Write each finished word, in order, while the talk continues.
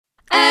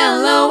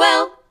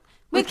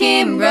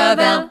Kim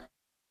Gravel.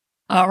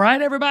 All right,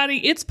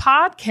 everybody, it's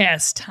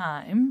podcast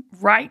time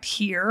right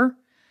here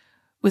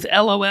with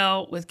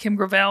LOL with Kim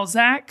Gravel.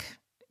 Zach,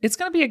 it's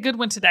going to be a good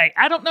one today.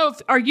 I don't know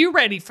are you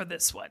ready for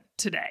this one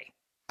today?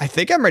 I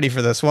think I'm ready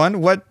for this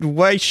one.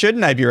 Why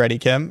shouldn't I be ready,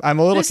 Kim? I'm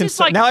a little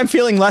concerned. Now I'm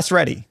feeling less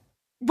ready.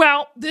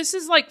 Well, this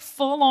is like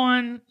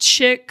full-on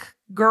chick,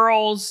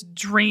 girls,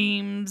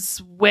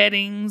 dreams,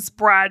 weddings,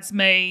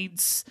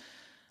 bridesmaids,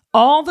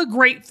 all the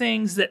great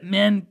things that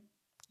men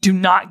do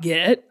not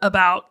get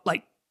about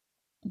like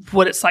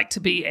what it's like to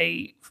be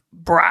a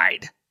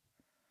bride.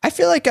 I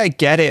feel like I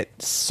get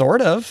it,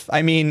 sort of.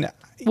 I mean...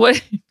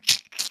 What?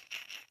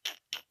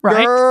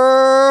 Right?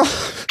 Girl.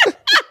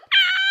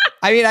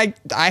 I mean,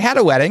 I had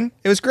a wedding.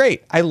 It was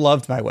great. I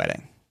loved my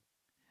wedding.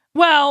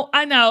 Well,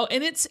 I know.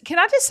 And can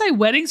I just say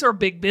weddings are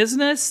big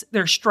business.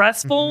 They're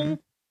stressful. Mm-hmm.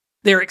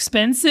 They're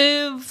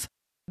expensive.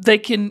 They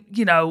can,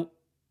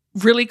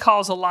 really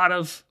cause a lot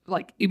of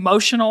like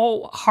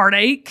emotional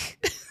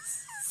heartache.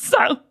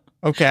 So...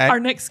 Okay. Our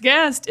next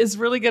guest is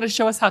really going to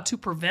show us how to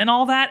prevent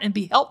all that and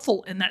be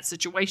helpful in that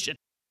situation.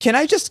 Can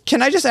I just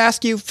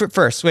ask you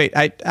first? Wait,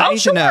 I need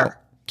to know.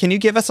 Can you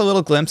give us a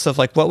little glimpse of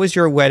like what was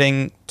your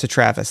wedding to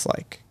Travis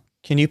like?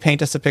 Can you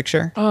paint us a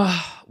picture?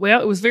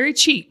 Well, it was very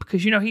cheap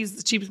because he's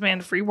the cheapest man in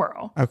the free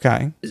world.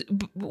 Okay.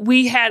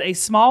 We had a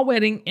small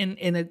wedding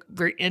in a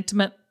very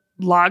intimate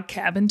log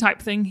cabin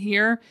type thing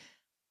here.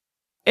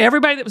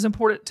 Everybody that was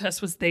important to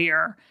us was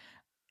there.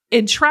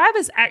 And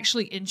Travis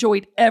actually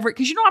enjoyed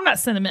because I'm not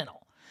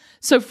sentimental.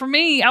 So for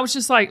me, I was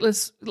just like,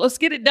 let's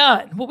get it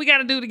done. What we got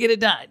to do to get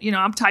it done.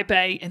 I'm type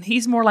A, and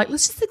he's more like,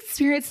 let's just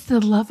experience the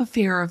love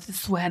affair of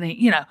this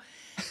wedding,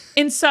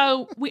 And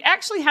so we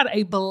actually had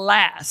a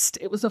blast.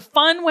 It was a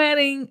fun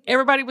wedding.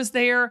 Everybody was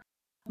there,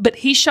 but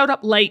he showed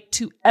up late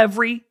to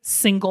every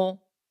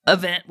single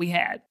event we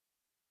had.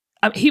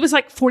 He was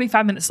like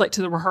 45 minutes late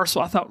to the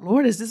rehearsal. I thought,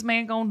 Lord, is this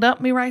man going to dump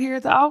me right here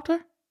at the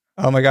altar?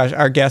 Oh my gosh,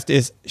 our guest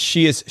is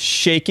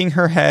shaking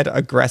her head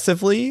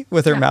aggressively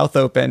with her mouth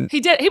open.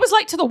 He did. He was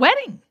late to the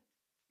wedding.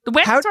 The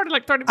wedding started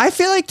like 30 minutes. I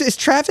feel like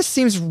Travis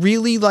seems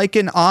really like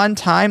an on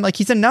time, like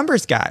he's a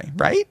numbers guy,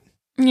 right?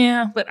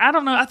 Yeah, but I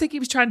don't know. I think he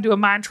was trying to do a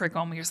mind trick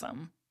on me or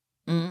something.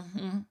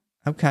 Mm-hmm.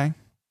 Okay.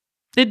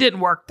 It didn't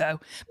work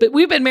though. But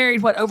we've been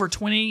married, over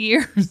 20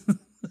 years?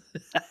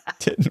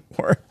 Didn't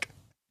work.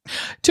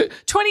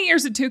 20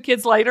 years and 2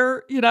 kids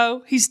later,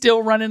 he's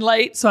still running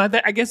late. So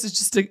I guess it's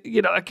just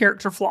a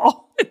character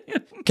flaw.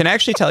 Can I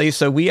actually tell you?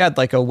 So we had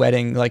like a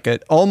wedding,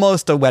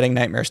 almost a wedding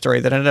nightmare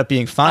story that ended up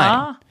being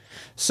fine.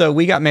 So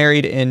we got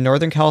married in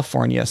Northern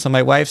California. So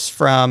my wife's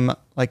from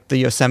like the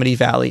Yosemite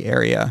Valley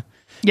area.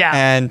 Yeah.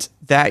 And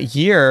that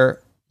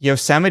year,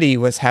 Yosemite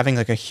was having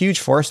like a huge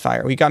forest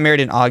fire. We got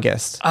married in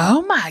August.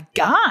 Oh my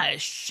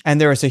gosh.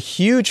 And there was a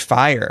huge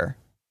fire,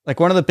 like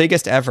one of the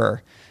biggest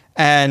ever.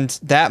 And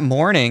that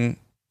morning,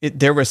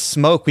 there was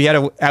smoke. We had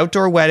an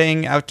outdoor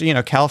wedding,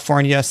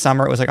 California,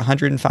 summer. It was like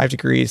 105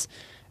 degrees,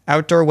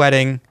 outdoor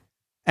wedding.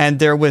 And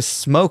there was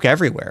smoke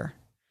everywhere.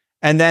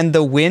 And then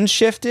the wind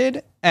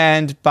shifted.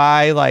 And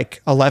by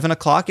like 11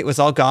 o'clock, it was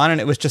all gone.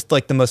 And it was just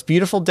like the most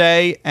beautiful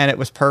day. And it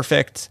was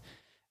perfect.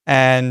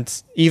 And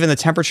even the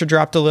temperature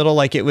dropped a little.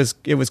 Like it was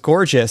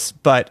gorgeous,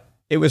 but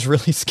it was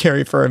really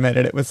scary for a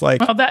minute. It was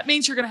like... Well, that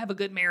means you're going to have a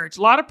good marriage.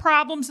 A lot of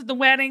problems at the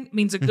wedding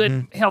means a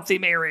good, healthy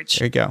marriage.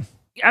 There you go.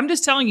 I'm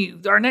just telling you,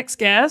 our next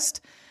guest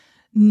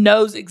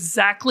knows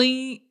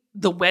exactly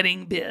the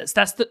wedding biz.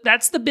 That's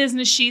the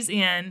business she's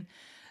in.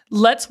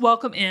 Let's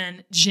welcome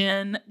in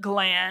Jen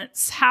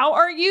Glantz. How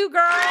are you,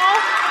 girl?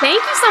 Thank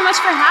you so much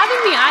for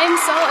having me. I am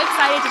so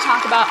excited to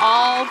talk about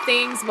all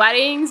things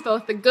weddings,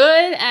 both the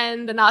good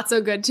and the not so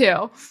good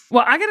too.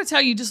 Well, I got to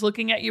tell you, just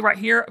looking at you right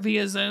here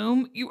via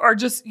Zoom, you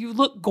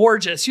look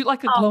gorgeous. You look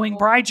like a glowing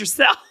bride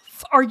yourself.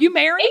 Are you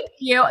married?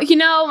 Thank you.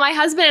 My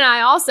husband and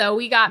I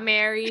we got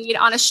married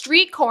on a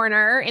street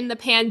corner in the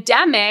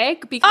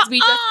pandemic because we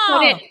just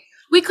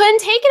couldn't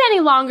take it any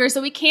longer.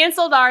 So we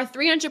canceled our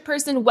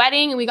 300-person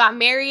wedding and we got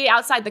married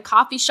outside the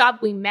coffee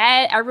shop we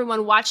met.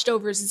 Everyone watched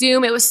over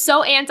Zoom. It was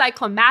so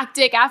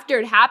anticlimactic. After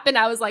it happened,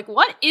 I was like,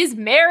 what is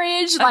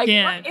marriage? Like,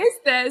 what is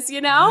this,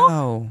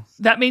 Oh.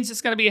 That means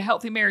it's going to be a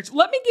healthy marriage.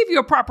 Let me give you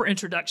a proper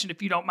introduction,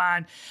 if you don't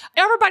mind.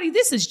 Everybody,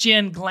 this is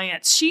Jen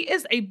Glantz. She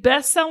is a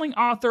best-selling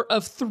author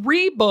of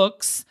 3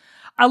 books.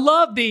 I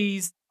love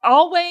these.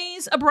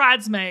 Always a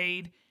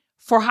Bridesmaid,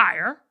 For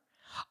Hire,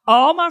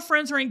 All My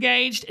Friends Are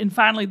Engaged, and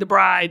finally, The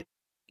Bride.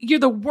 You're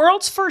the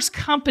world's first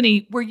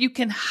company where you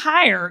can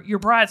hire your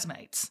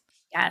bridesmaids.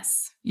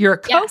 Yes. You're a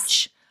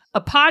coach,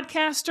 a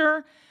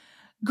podcaster.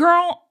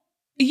 Girl,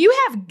 you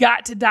have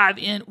got to dive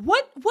in.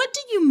 What do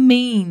you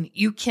mean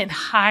you can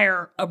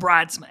hire a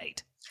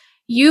bridesmaid?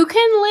 You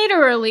can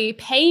literally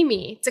pay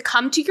me to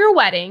come to your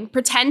wedding,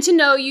 pretend to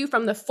know you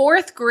from the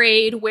 4th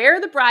grade,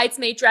 wear the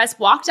bridesmaid dress,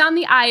 walk down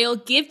the aisle,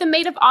 give the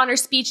maid of honor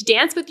speech,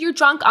 dance with your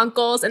drunk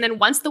uncles, and then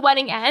once the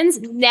wedding ends,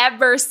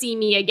 never see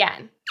me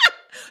again.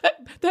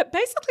 That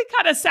basically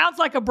kind of sounds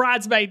like a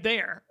bridesmaid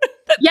there.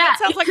 Yeah. That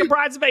sounds like a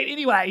bridesmaid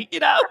anyway, you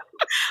know?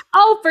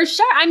 Oh, for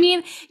sure. I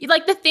mean,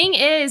 like the thing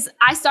is,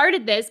 I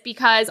started this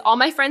because all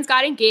my friends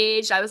got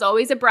engaged. I was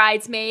always a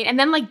bridesmaid. And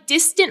then like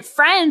distant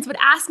friends would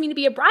ask me to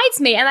be a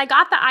bridesmaid. And I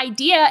got the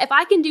idea, if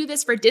I can do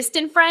this for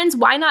distant friends,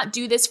 why not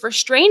do this for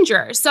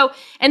strangers? So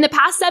in the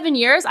past 7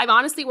 years, I've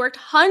honestly worked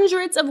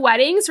hundreds of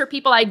weddings for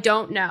people I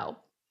don't know.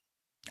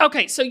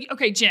 Okay. So,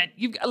 Jen,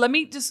 let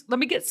me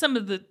get some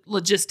of the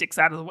logistics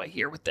out of the way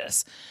here with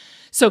this.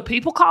 So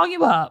people call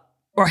you up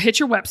or hit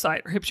your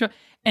website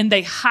and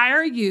they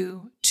hire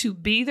you to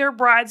be their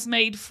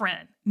bridesmaid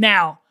friend.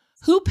 Now,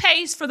 who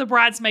pays for the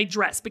bridesmaid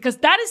dress? Because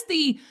that is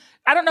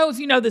I don't know if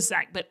you know this,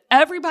 Zach, but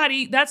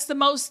everybody, that's the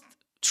most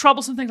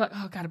troublesome thing. Like,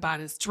 oh, I got to buy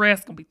this dress.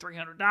 It's going to be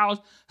 $300.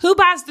 Who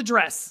buys the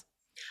dress?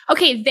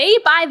 Okay, they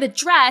buy the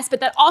dress, but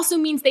that also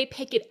means they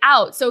pick it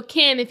out. So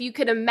Kim, if you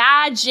could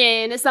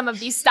imagine some of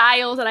these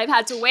styles that I've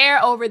had to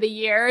wear over the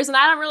years, and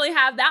I don't really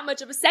have that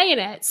much of a say in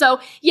it.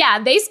 So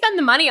yeah, they spend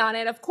the money on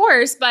it, of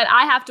course, but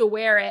I have to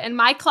wear it. And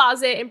my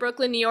closet in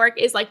Brooklyn, New York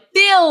is like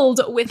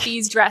filled with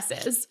these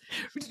dresses.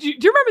 Do you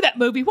remember that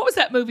movie? What was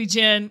that movie,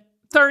 Jen?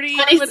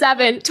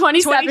 27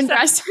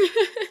 dresses.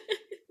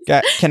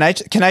 Can I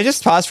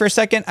just pause for a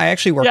second? I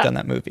actually worked on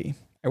that movie.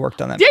 I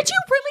worked on that. Did you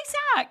really,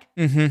 Zach?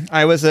 Mm-hmm.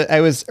 I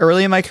was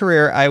early in my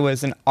career. I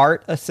was an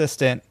art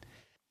assistant.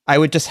 I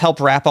would just help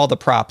wrap all the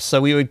props.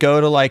 So we would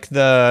go to like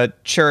the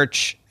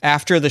church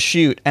after the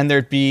shoot, and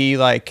there'd be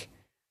like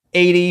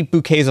 80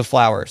 bouquets of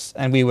flowers,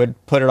 and we would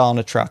put it all in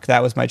a truck.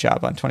 That was my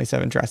job on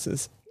 27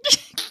 Dresses.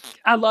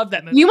 I love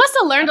that movie. You must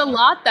have learned a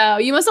lot, though.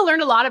 You must have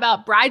learned a lot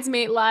about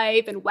bridesmaid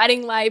life and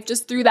wedding life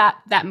just through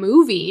that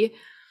movie.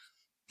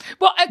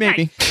 Well, okay.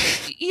 Maybe.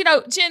 You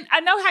know, Jen,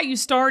 I know how you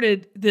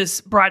started this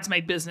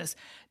bridesmaid business,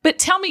 but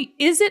tell me,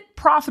 is it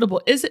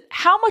profitable?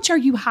 How much are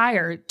you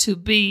hired to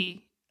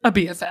be a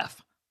BFF?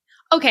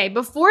 Okay,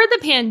 before the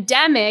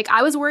pandemic,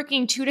 I was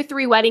working 2 to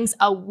 3 weddings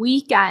a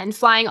weekend,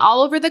 flying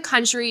all over the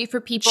country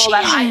for people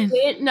that I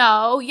didn't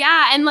know.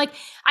 Yeah, and like,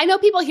 I know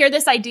people hear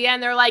this idea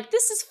and they're like,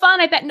 this is fun.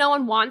 I bet no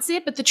one wants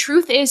it. But the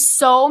truth is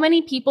so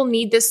many people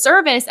need this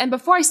service. And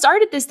before I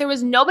started this, there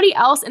was nobody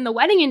else in the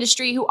wedding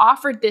industry who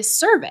offered this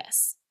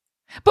service.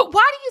 But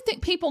why do you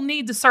think people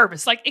need the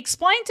service? Like,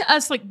 explain to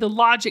us like the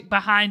logic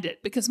behind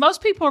it, because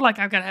most people are like,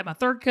 I've got to have my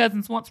third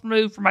cousins once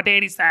removed from my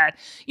daddy's side.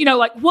 You know,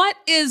 like what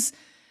is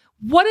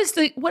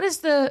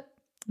the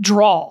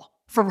draw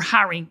for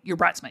hiring your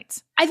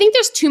bridesmaids? I think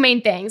there's 2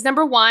 main things.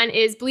 Number one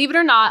is, believe it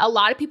or not, a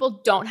lot of people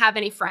don't have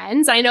any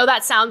friends. I know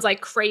that sounds like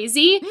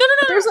crazy. No.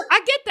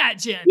 I get that,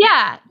 Jen.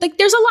 Yeah. Like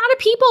there's a lot of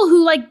people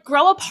who like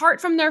grow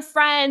apart from their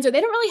friends, or they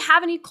don't really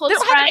have any close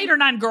friends. They don't have 8 or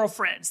 9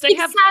 girlfriends. They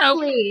have,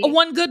 a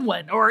one good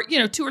one, or,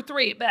 2 or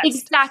 3 at best.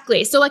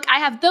 Exactly. So like I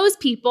have those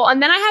people.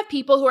 And then I have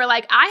people who are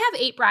like, I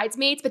have 8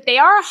 bridesmaids, but they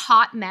are a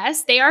hot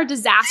mess. They are a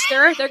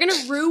disaster. They're going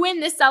to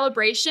ruin this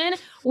celebration.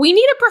 We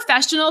need a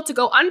professional to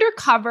go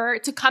undercover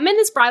to come in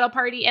this bridal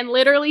party and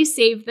literally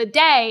save the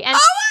day. And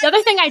the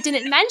other thing I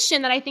didn't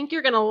mention that I think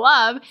you're going to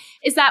love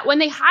is that when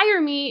they hire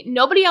me,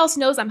 nobody else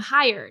knows I'm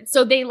hired.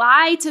 So they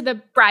lie to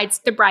the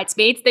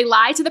bridesmaids. They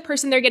lie to the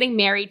person they're getting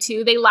married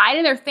to. They lie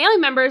to their family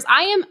members.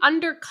 I am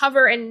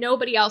undercover and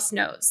nobody else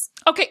knows.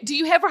 Okay. Do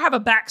you ever have a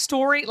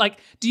backstory? Like,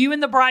 do you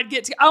and the bride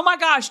get to, oh my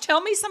gosh,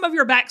 tell me some of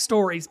your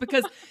backstories,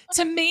 because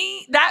to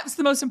me, that's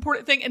the most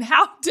important thing. And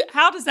how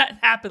does that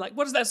happen? Like,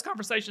 what is those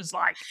conversations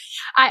like?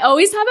 I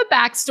always have a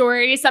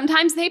backstory.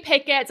 Sometimes they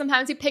pick it,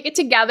 sometimes we pick it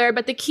together.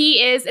 But the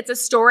key is it's a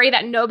story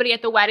that nobody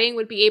at the wedding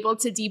would be able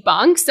to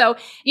debunk. So,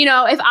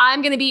 if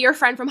I'm going to be your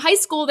friend from high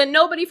school, then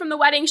nobody from the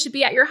wedding should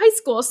be at your high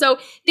school. So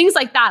things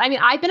like that. I mean,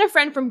 I've been a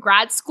friend from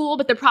grad school,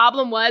 but the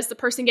problem was the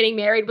person getting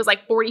married was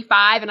like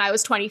 45 and I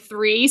was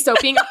 23. So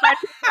being a friend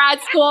from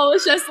grad school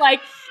was just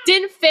like,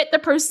 didn't fit the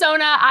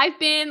persona. I've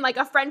been like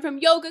a friend from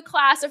yoga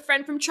class, a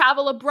friend from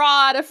travel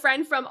abroad, a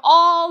friend from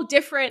all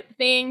different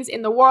things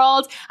in the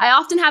world. I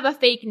often have a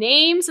fake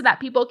name so that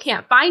people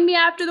can't find me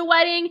after the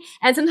wedding.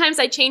 And sometimes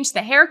I change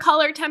the hair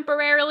color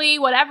temporarily,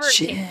 whatever.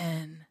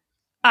 Jen,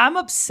 I'm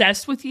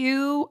obsessed with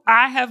you.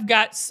 I have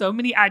got so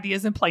many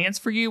ideas and plans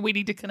for you. We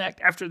need to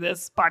connect after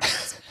this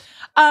podcast.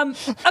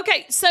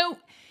 Okay, so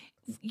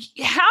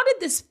how did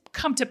this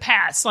come to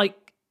pass? Like,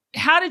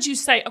 how did you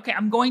say, okay,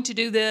 I'm going to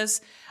do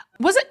this?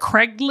 Was it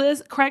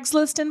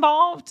Craigslist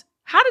involved?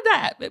 How did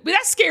that?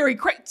 That's scary.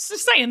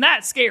 Just saying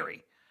that's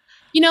scary.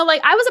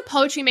 Like I was a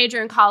poetry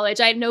major in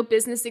college. I had no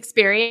business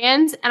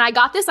experience. And I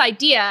got this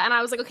idea and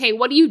I was like, okay,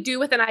 what do you do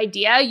with an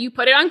idea? You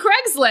put it on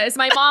Craigslist.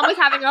 My mom was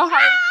having a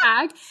heart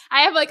attack.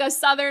 I have like a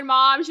Southern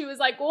mom. She was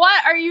like,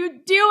 what are you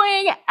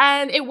doing?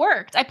 And it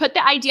worked. I put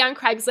the idea on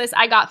Craigslist.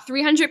 I got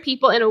 300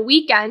 people in a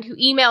weekend who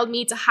emailed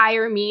me to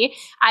hire me.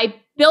 I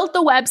built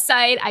the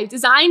website, I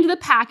designed the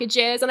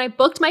packages, and I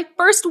booked my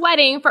first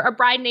wedding for a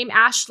bride named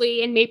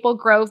Ashley in Maple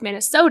Grove,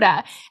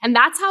 Minnesota. And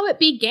that's how it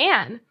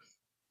began.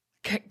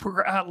 Okay,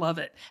 I love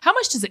it. How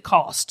much does it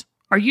cost?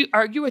 Are you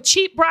a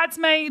cheap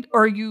bridesmaid,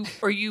 or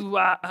are you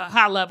a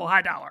high level,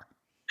 high dollar?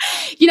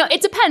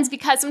 It depends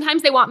because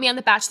sometimes they want me on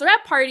the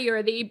bachelorette party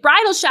or the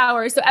bridal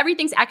shower. So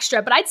everything's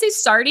extra. But I'd say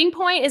starting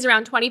point is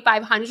around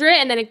 2,500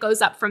 and then it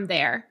goes up from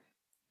there.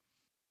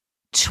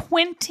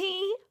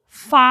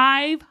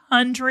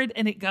 2,500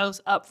 and it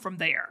goes up from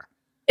there.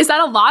 Is that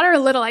a lot or a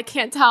little? I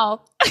can't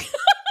tell. I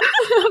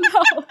don't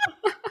know.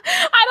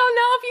 I don't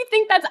know if you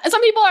think that's...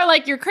 Some people are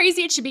like, you're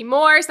crazy, it should be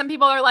more. Some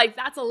people are like,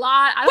 that's a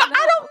lot. I don't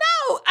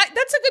know.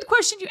 That's a good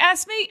question you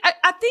asked me.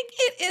 I think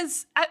it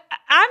is...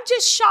 I'm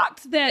just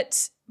shocked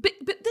that... But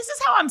this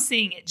is how I'm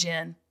seeing it,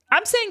 Jen.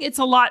 I'm saying it's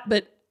a lot,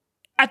 but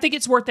I think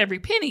it's worth every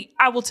penny.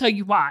 I will tell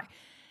you why.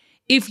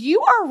 If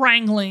you are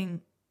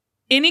wrangling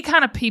any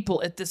kind of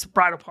people at this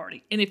bridal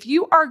party, and if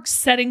you are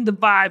setting the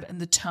vibe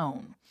and the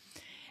tone,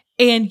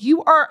 and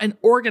you are an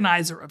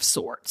organizer of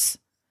sorts,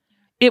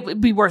 it would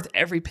be worth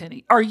every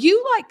penny. Are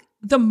you like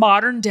the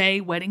modern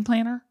day wedding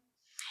planner?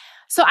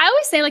 So I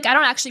always say, like, I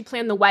don't actually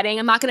plan the wedding.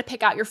 I'm not going to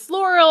pick out your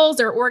florals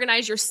or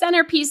organize your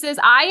centerpieces.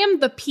 I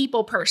am the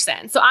people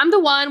person. So I'm the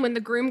one when the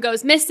groom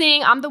goes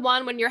missing. I'm the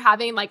one when you're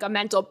having like a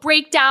mental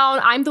breakdown.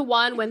 I'm the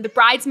one when the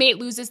bridesmaid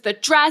loses the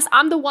dress.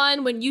 I'm the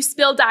one when you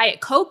spill Diet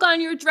Coke on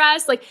your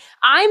dress. Like,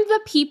 I'm the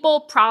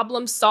people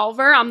problem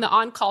solver. I'm the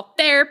on-call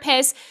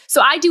therapist.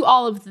 So I do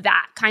all of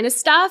that kind of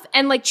stuff.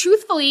 And like,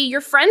 truthfully,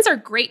 your friends are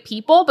great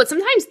people, but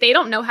sometimes they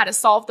don't know how to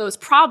solve those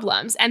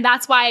problems. And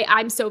that's why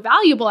I'm so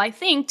valuable, I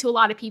think, to a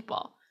lot of people.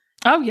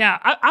 Oh yeah,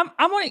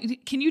 I'm wondering,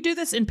 can you do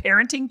this in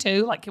parenting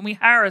too? Like, can we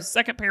hire a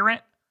second parent?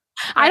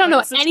 I don't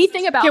know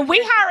anything about. Can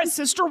we hire a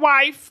sister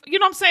wife? You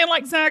know what I'm saying?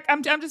 Like, Zach,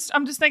 I'm just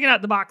thinking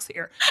out the box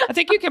here. I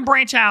think you can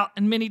branch out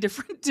in many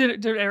different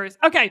areas.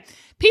 Okay,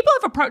 people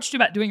have approached you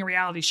about doing a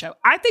reality show.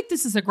 I think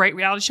this is a great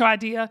reality show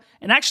idea,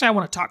 and actually, I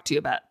want to talk to you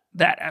about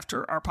that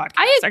after our podcast.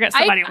 I got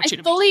somebody I want you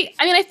to meet.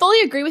 I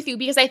fully agree with you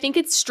because I think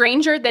it's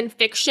stranger than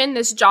fiction,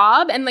 this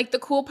job. And like the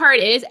cool part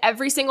is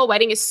every single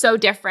wedding is so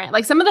different.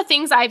 Like some of the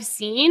things I've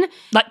seen,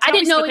 like, I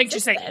didn't know things you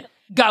say.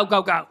 Go.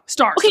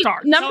 Start.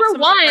 Number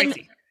one,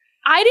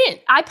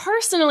 I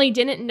personally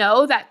didn't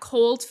know that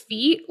cold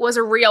feet was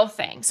a real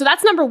thing. So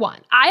that's number one.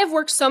 I have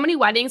worked so many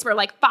weddings where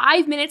like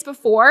 5 minutes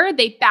before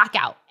they back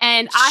out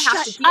and I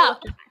have to deal with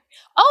that.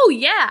 Oh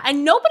yeah,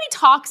 and nobody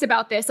talks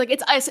about this. Like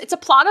it's a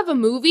plot of a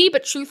movie,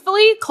 but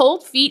truthfully,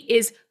 cold feet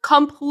is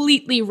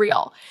completely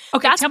real.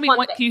 Okay, tell me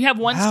can you have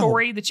one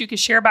story that you could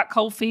share about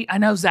cold feet? I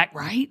know, Zach,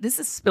 right? This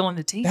is spilling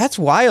the tea. That's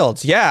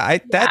wild. Yeah,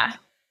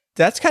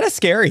 that's kind of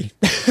scary.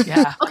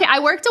 Yeah. Okay, I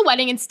worked a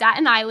wedding in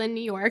Staten Island,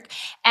 New York,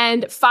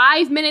 and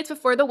 5 minutes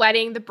before the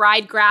wedding, the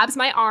bride grabs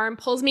my arm,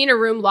 pulls me in a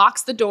room,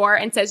 locks the door,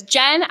 and says,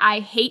 "Jen, I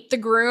hate the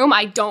groom.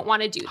 I don't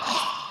want to do this."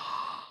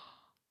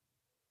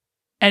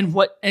 And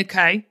what?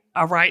 Okay.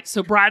 All right.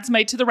 So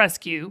bridesmaid to the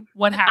rescue.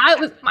 What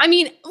happened?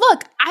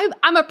 Look,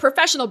 I'm a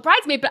professional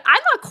bridesmaid, but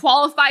I'm not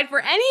qualified for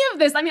any of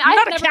this. I mean, I'm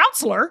not a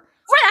counselor.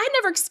 Right. I had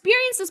never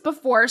experienced this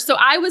before. So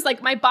I was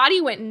like, my body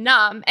went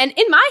numb. And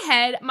in my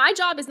head, my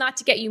job is not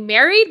to get you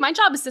married. My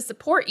job is to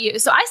support you.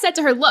 So I said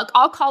to her, look,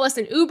 I'll call us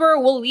an Uber.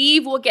 We'll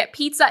leave. We'll get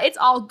pizza. It's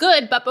all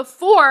good. But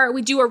before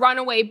we do a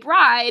runaway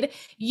bride,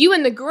 you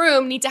and the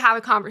groom need to have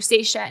a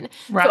conversation.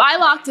 Right. So I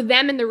locked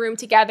them in the room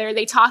together.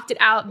 They talked it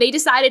out. They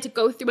decided to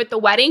go through with the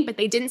wedding, but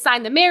they didn't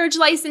sign the marriage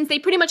license. They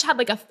pretty much had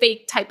like a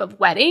fake type of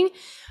wedding.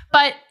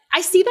 But I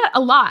see that a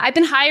lot. I've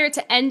been hired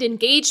to end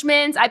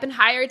engagements. I've been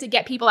hired to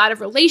get people out of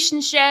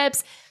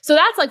relationships. So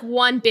that's like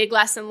one big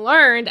lesson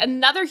learned.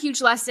 Another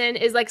huge lesson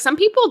is like some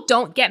people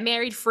don't get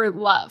married for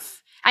love.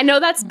 I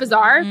know that's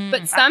bizarre,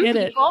 but some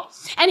people,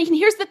 and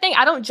here's the thing,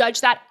 I don't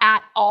judge that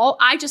at all.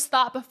 I just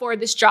thought before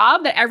this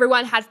job that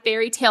everyone had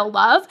fairy tale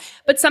love,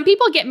 but some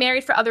people get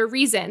married for other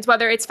reasons,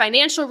 whether it's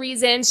financial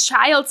reasons,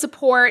 child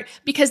support,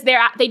 because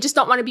they just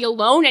don't want to be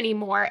alone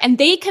anymore. And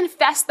they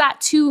confess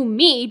that to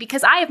me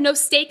because I have no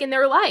stake in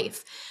their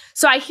life.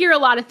 So I hear a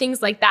lot of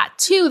things like that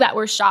too that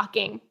were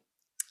shocking.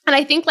 And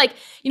I think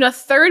a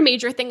third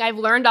major thing I've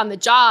learned on the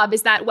job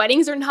is that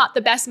weddings are not the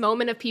best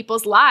moment of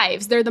people's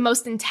lives. They're the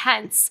most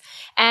intense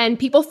and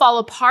people fall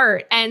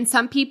apart and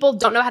some people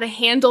don't know how to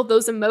handle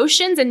those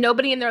emotions and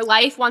nobody in their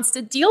life wants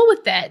to deal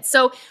with it.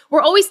 So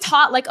we're always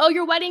taught like, oh,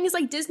 your wedding is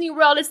like Disney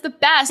World. It's the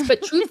best.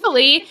 But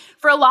truthfully,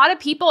 for a lot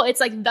of people, it's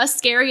like the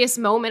scariest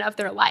moment of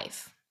their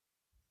life.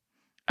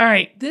 All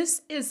right.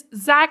 This is,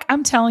 Zach,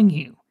 I'm telling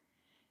you,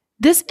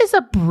 this is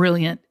a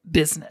brilliant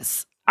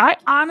business. I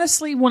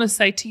honestly want to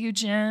say to you,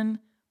 Jen,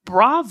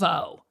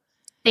 bravo.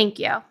 Thank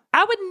you.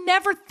 I would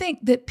never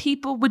think that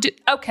people would do.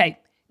 Okay.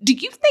 Do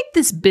you think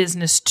this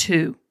business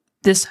too,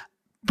 this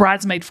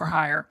bridesmaid for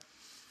hire,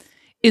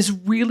 is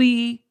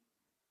really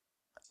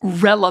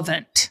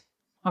relevant,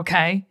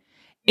 okay,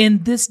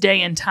 in this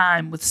day and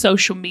time with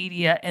social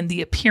media and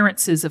the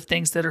appearances of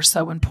things that are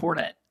so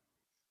important?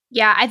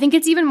 Yeah, I think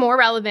it's even more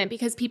relevant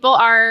because people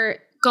are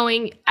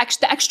going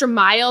the extra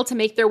mile to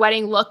make their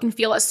wedding look and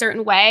feel a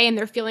certain way. And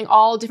they're feeling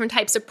all different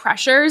types of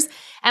pressures.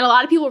 And a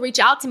lot of people reach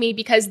out to me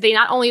because they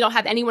not only don't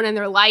have anyone in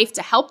their life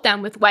to help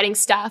them with wedding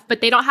stuff,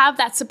 but they don't have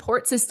that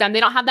support system.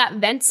 They don't have that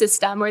vent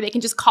system where they can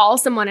just call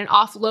someone and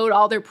offload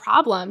all their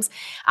problems.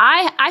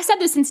 I said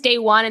this since day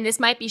one, and this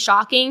might be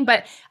shocking,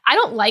 but I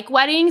don't like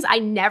weddings. I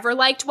never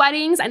liked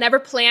weddings. I never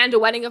planned a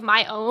wedding of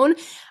my own.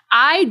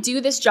 I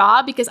do this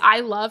job because I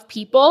love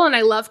people and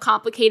I love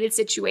complicated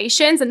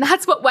situations. And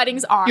that's what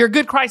weddings are. You're a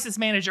good crisis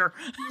manager.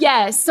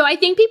 Yes. So I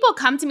think people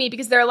come to me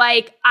because they're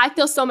like, I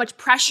feel so much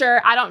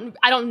pressure. I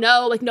don't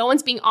know. Like, no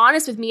one's being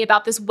honest with me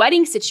about this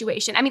wedding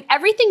situation. I mean,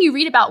 everything you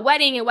read about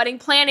wedding and wedding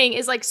planning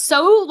is like,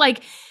 so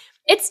like,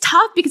 it's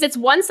tough because it's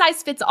one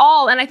size fits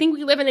all. And I think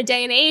we live in a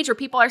day and age where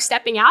people are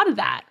stepping out of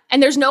that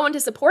and there's no one to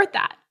support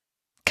that.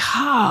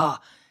 God,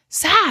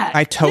 sad.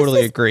 I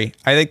totally agree.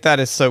 I think that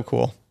is so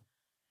cool.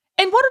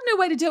 And what a new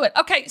way to do it.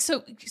 Okay,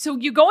 so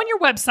you go on your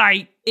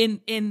website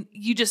and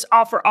you just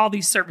offer all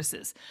these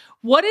services.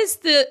 What is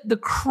the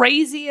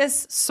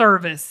craziest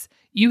service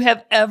you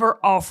have ever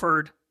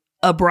offered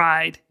a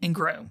bride and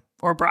groom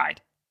or a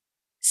bride?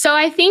 So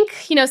I think,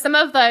 some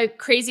of the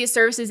craziest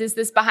services is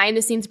this behind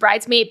the scenes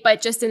bridesmaid,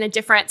 but just in a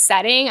different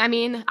setting. I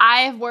mean,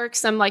 I've worked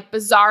some like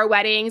bizarre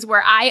weddings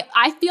where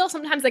I feel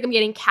sometimes like I'm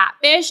getting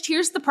catfished.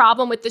 Here's the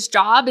problem with this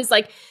job is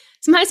like,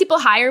 sometimes people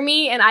hire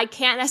me and I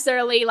can't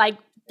necessarily like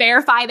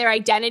verify their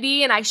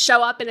identity, and I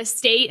show up in a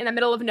state in the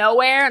middle of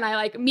nowhere and I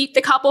like meet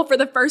the couple for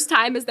the first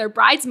time as their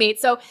bridesmaid.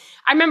 So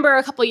I remember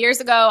a couple of years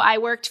ago, I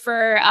worked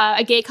for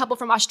a gay couple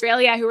from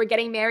Australia who were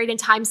getting married in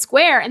Times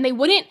Square, and they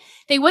wouldn't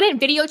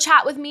video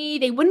chat with me.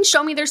 They wouldn't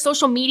show me their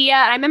social media.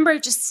 And I remember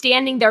just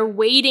standing there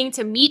waiting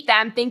to meet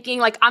them, thinking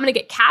like, I'm going to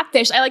get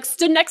catfished. I like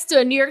stood next to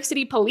a New York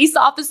City police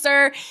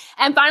officer.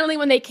 And finally,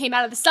 when they came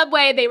out of the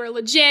subway, they were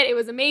legit. It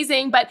was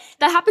amazing. But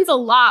that happens a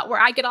lot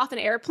where I get off an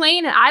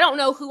airplane and I don't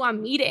know who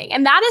I'm meeting.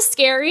 And that is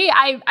scary.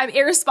 I'm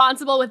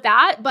irresponsible with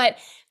that, but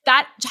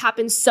that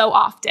happens so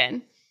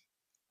often.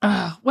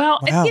 Wow.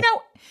 And,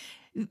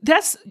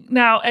 that's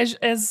now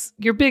as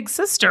your big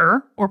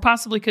sister, or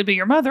possibly could be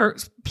your mother,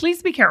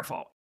 please be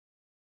careful.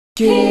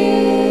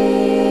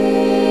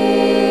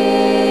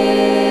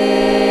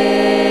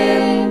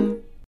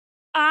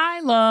 I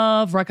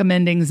love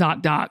recommending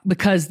ZocDoc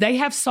because they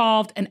have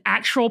solved an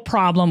actual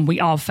problem we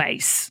all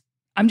face.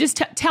 I'm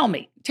just tell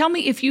me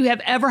if you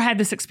have ever had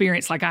this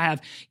experience like I have.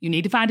 You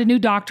need to find a new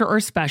doctor or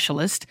a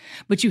specialist,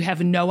 but you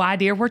have no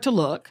idea where to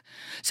look.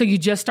 So you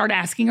just start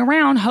asking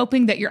around,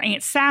 hoping that your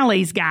Aunt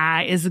Sally's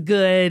guy is as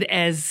good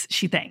as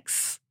she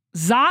thinks.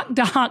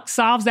 ZocDoc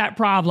solves that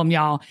problem,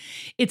 y'all.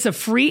 It's a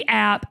free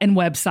app and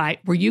website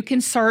where you can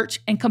search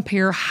and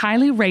compare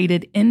highly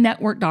rated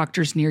in-network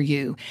doctors near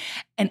you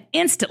and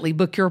instantly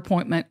book your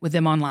appointment with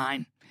them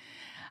online.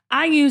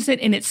 I use it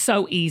and it's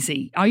so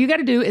easy. All you got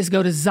to do is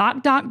go to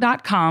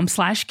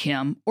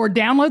ZocDoc.com/Kim or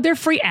download their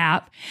free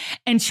app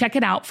and check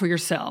it out for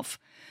yourself.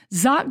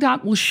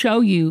 ZocDoc will show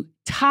you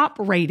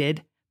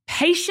top-rated,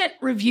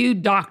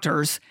 patient-reviewed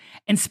doctors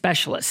and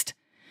specialists.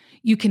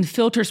 You can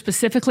filter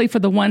specifically for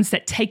the ones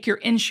that take your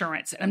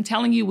insurance. And I'm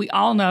telling you, we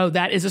all know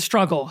that is a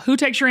struggle. Who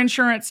takes your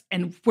insurance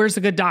and where's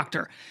a good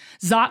doctor?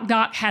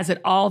 ZocDoc has it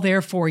all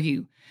there for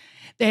you.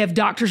 They have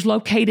doctors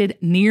located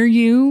near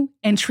you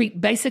and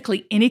treat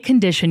basically any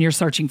condition you're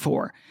searching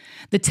for.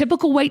 The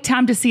typical wait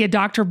time to see a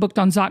doctor booked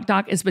on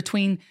ZocDoc is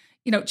between,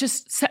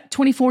 just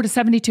 24 to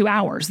 72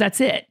 hours. That's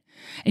it.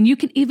 And you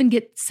can even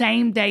get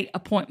same-day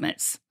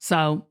appointments.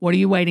 So what are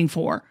you waiting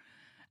for?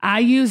 I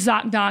use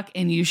ZocDoc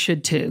and you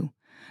should too.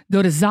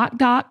 Go to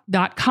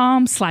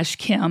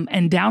ZocDoc.com/Kim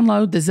and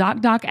download the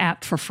ZocDoc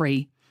app for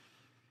free.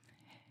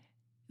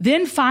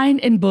 Then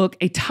find and book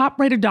a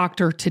top-rated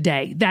doctor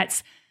today.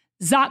 That's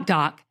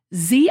ZocDoc,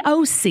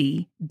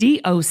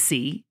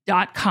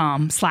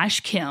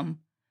 ZocDoc.com/Kim,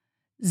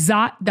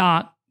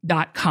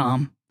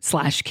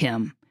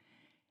 ZocDoc.com/Kim,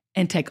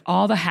 and take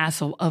all the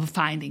hassle of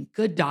finding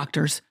good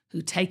doctors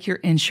who take your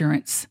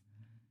insurance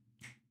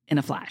in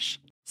a flash.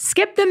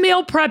 Skip the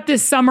meal prep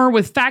this summer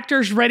with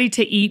Factor's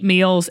ready-to-eat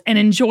meals and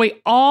enjoy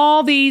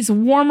all these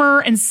warmer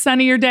and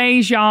sunnier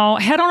days, y'all.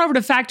 Head on over to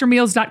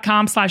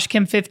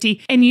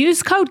factormeals.com/Kim50 and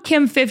use code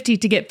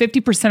Kim50 to get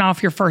 50%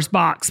 off your first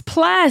box,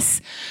 plus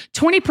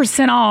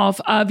 20%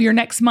 off of your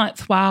next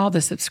month while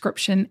the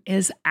subscription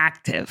is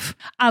active.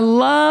 I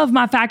love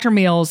my Factor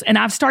meals, and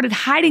I've started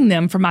hiding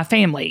them from my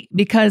family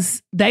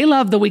because they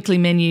love the weekly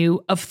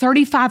menu of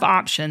 35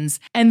 options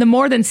and the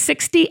more than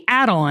 60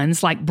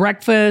 add-ons like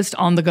breakfast,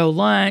 on-the-go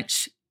lunch,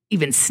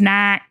 even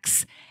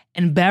snacks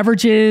and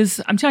beverages.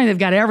 I'm telling you, they've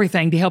got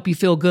everything to help you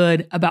feel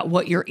good about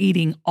what you're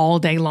eating all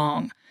day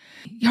long.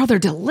 Y'all, they're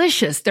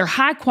delicious. They're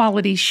high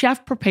quality,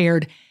 chef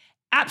prepared,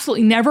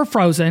 absolutely never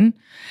frozen,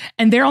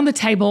 and they're on the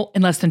table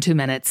in less than 2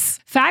 minutes.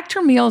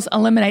 Factor meals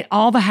eliminate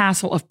all the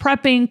hassle of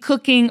prepping,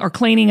 cooking, or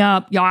cleaning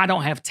up. Y'all, I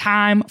don't have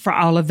time for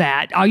all of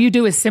that. All you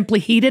do is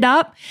simply heat it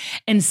up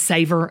and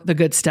savor the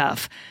good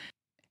stuff.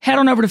 Head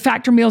on over to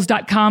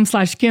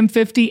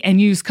factormeals.com/Kim50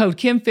 and use code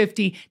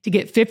Kim50 to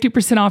get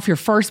 50% off your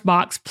first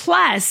box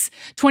plus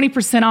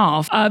 20%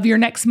 off of your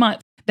next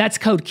month. That's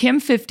code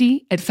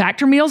Kim50 at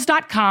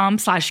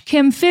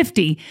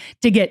factormeals.com/Kim50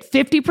 to get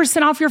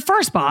 50% off your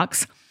first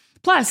box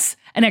plus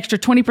an extra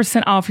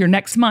 20% off your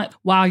next month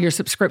while your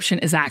subscription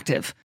is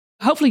active.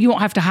 Hopefully you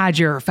won't have to hide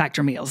your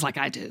Factor meals like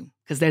I do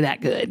because they're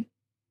that good.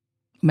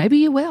 Maybe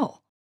you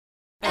will.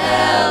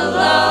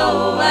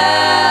 LOL.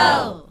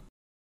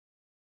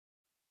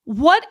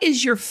 What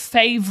is your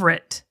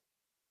favorite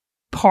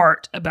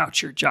part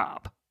about your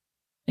job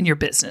and your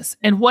business?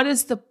 And what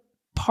is the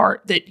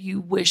part that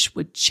you wish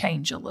would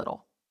change a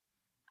little?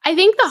 I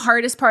think the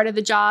hardest part of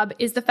the job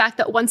is the fact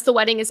that once the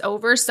wedding is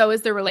over, so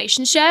is the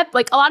relationship.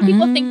 Like a lot of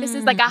people think this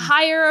is like a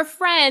hire a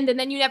friend and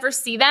then you never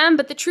see them.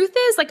 But the truth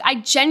is, like,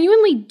 I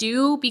genuinely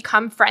do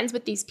become friends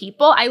with these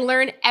people. I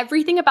learn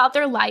everything about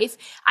their life.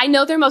 I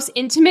know their most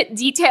intimate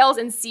details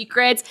and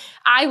secrets.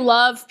 I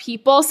love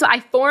people. So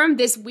I form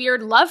this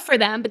weird love for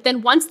them. But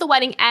then once the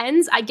wedding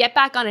ends, I get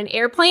back on an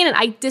airplane and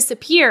I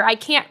disappear. I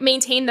can't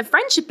maintain the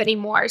friendship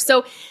anymore.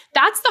 So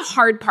that's the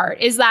hard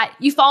part, is that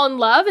you fall in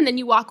love and then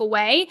you walk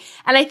away.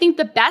 And I think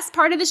the best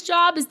part of this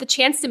job is the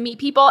chance to meet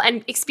people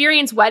and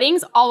experience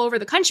weddings all over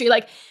the country.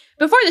 Like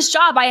before this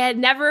job, I had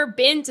never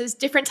been to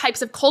different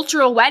types of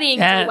cultural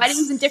weddings or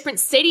weddings in different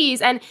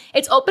cities. And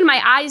it's opened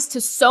my eyes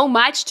to so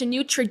much, to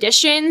new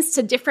traditions,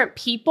 to different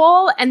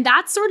people. And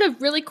that's sort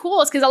of really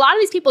cool, because a lot of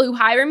these people who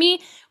hire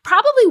me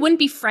probably wouldn't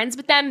be friends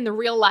with them in the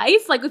real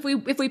life, like if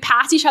we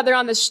pass each other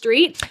on the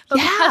street. But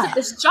because of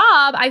this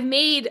job, I've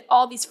made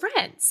all these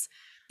friends.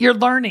 You're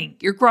learning,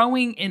 you're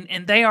growing,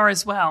 and they are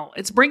as well.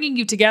 It's bringing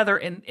you together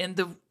in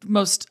the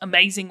most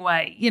amazing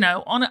way, you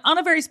know, on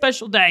a very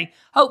special day,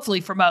 hopefully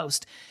for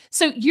most.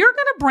 So you're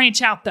going to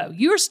branch out, though.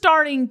 You're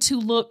starting to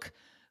look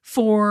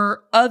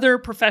for other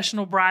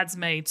professional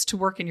bridesmaids to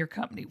work in your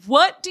company.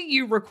 What do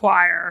you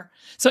require?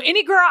 So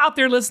any girl out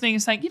there listening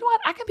is saying, you know what,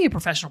 I can be a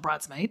professional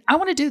bridesmaid. I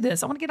want to do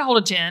this. I want to get a hold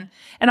of Jen,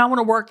 and I want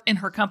to work in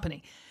her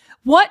company.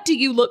 What do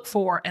you look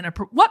for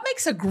what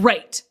makes a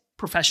great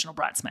professional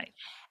bridesmaid?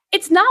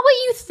 It's not what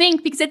you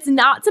think, because it's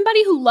not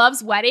somebody who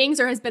loves weddings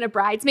or has been a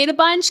bridesmaid a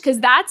bunch, because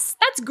that's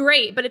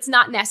great, but it's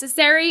not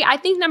necessary. I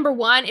think number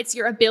one, it's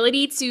your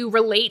ability to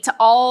relate to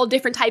all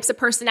different types of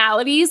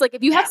personalities. Like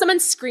if you have someone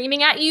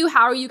screaming at you,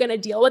 how are you going to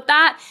deal with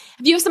that?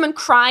 If you have someone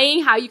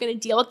crying, how are you going to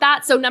deal with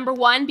that? So number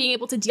one, being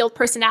able to deal with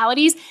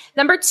personalities.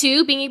 Number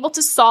two, being able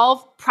to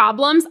solve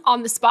problems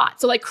on the spot.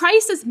 So like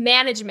crisis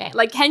management,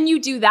 like can you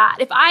do that?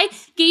 If I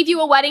gave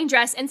you a wedding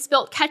dress and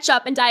spilt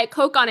ketchup and Diet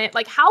Coke on it,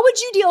 like how would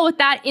you deal with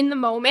that in the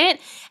moment?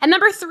 And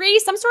number three,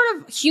 some sort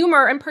of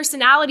humor and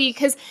personality,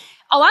 because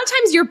a lot of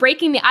times you're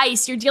breaking the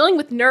ice, you're dealing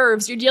with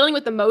nerves, you're dealing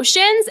with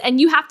emotions, and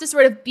you have to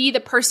sort of be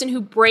the person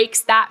who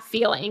breaks that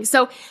feeling.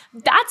 So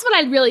that's what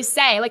I'd really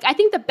say. Like I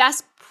think the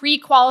best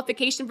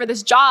pre-qualification for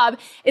this job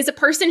is a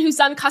person who's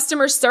done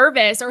customer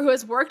service or who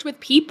has worked with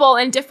people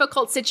in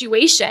difficult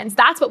situations.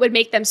 That's what would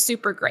make them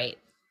super great.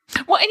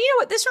 Well, and you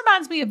know what? This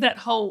reminds me of that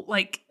whole,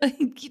 like,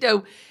 you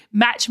know,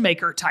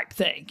 matchmaker type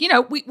thing. You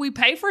know, we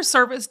pay for a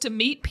service to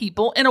meet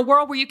people in a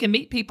world where you can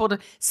meet people.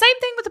 Same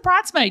thing with the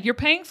bridesmaid. You're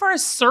paying for a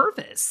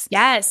service.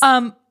 Yes.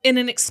 In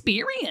an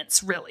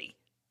experience, really.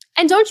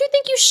 And don't you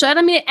think you should?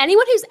 I mean,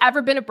 anyone who's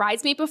ever been a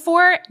bridesmaid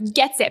before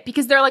gets it,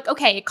 because they're like,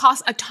 okay, it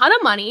costs a ton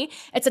of money.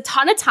 It's a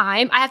ton of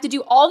time. I have to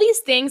do all these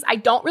things I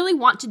don't really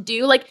want to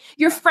do. Like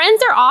your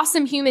friends are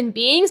awesome human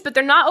beings, but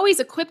they're not always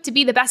equipped to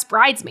be the best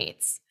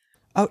bridesmaids.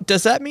 Oh,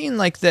 does that mean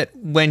like that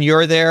when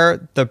you're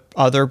there, the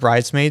other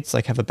bridesmaids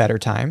like have a better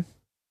time?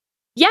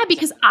 Yeah,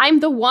 because I'm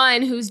the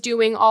one who's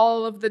doing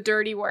all of the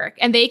dirty work,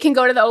 and they can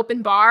go to the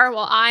open bar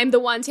while I'm the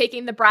one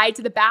taking the bride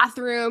to the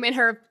bathroom in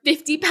her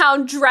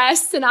 50-pound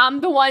dress, and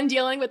I'm the one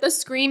dealing with the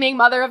screaming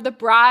mother of the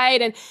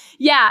bride. And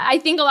yeah, I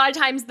think a lot of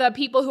times the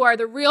people who are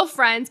the real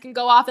friends can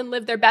go off and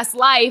live their best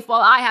life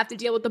while I have to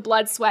deal with the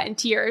blood, sweat, and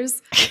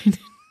tears.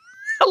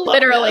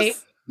 Literally.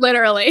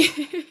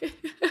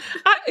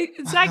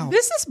 Zach, wow.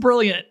 This is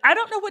brilliant. I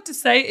don't know what to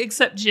say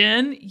except,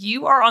 Jen,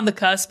 you are on the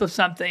cusp of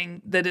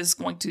something that is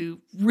going to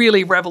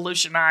really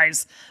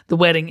revolutionize the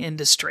wedding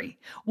industry.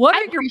 What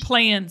are your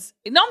plans?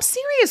 No, I'm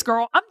serious,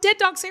 girl. I'm dead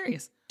dog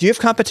serious. Do you have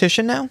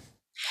competition now?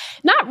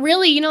 Not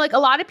really. You know, like a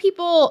lot of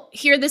people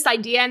hear this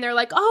idea and they're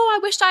like, oh, I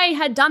wish I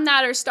had done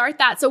that or start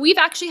that. So we've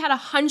actually had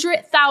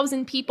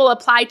 100,000 people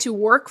apply to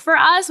work for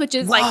us, which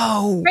is like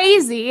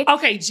crazy.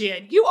 Okay,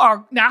 Jen,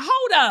 now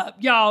hold up,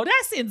 y'all.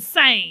 That's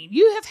insane.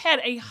 You have had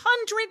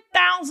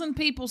 100,000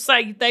 people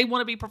say they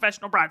want to be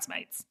professional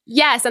bridesmaids.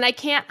 Yes, and I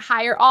can't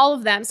hire all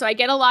of them. So I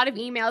get a lot of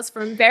emails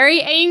from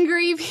very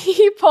angry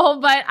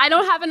people, but I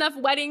don't have enough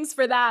weddings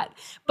for that.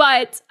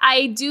 But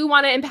I do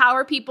want to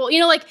empower people.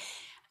 You know, like,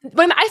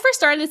 when I first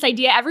started this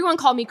idea, everyone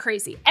called me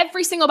crazy.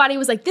 Every single body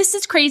was like, this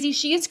is crazy,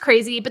 she is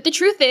crazy. But the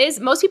truth is,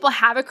 most people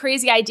have a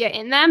crazy idea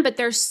in them, but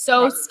they're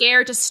so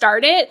scared to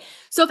start it.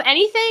 So if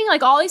anything,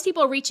 like all these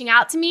people reaching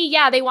out to me,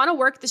 yeah, they want to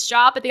work this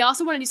job, but they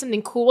also want to do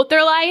something cool with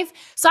their life.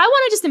 So I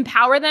want to just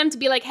empower them to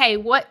be like, hey,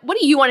 what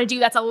do you want to do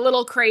that's a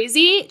little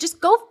crazy? Just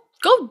go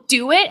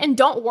do it, and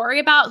don't worry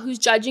about who's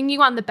judging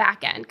you on the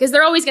back end, because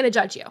they're always going to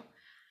judge you.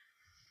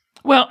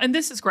 Well, and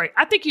this is great.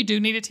 I think you do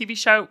need a TV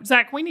show.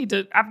 Zach,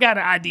 I've got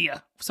an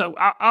idea. So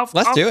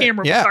let's do it.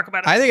 Camera, we'll talk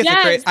about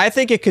it. I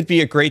think it could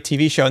be a great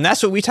TV show. And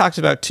that's what we talked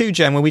about too,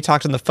 Jen, when we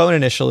talked on the phone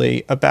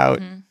initially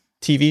about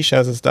TV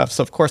shows and stuff.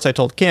 So of course I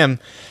told Kim,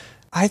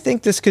 I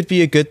think this could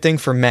be a good thing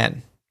for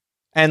men.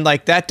 And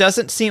like, that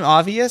doesn't seem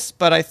obvious,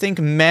 but I think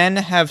men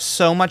have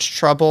so much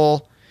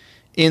trouble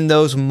in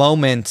those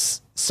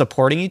moments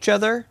supporting each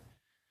other.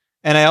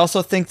 And I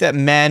also think that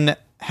men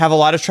have a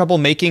lot of trouble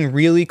making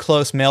really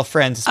close male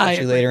friends,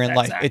 especially later in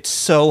life. Zach. It's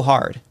so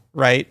hard,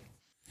 right?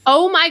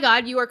 Oh my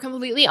God, you are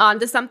completely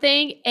onto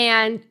something.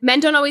 And men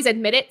don't always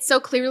admit it so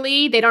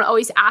clearly. They don't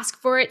always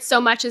ask for it so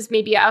much as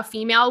maybe a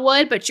female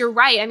would. But you're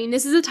right. I mean,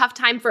 this is a tough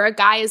time for a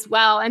guy as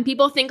well. And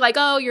people think like,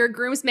 oh, you're a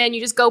groomsman, you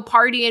just go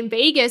party in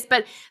Vegas.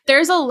 But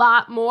there's a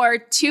lot more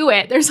to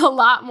it. There's a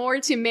lot more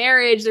to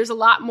marriage. There's a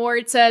lot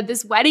more to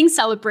this wedding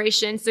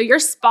celebration. So you're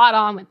spot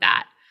on with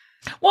that.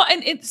 Well,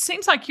 and it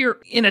seems like you're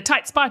in a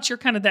tight spot. You're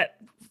kind of that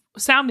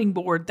sounding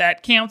board,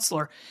 that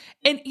counselor.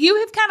 And you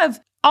have kind of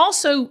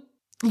also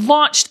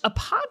launched a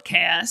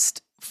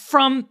podcast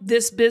from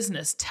this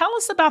business. Tell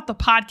us about the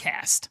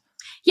podcast.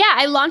 Yeah,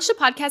 I launched a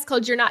podcast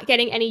called You're Not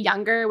Getting Any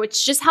Younger,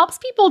 which just helps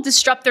people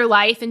disrupt their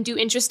life and do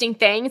interesting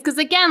things. Because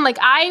again, like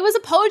I was a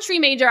poetry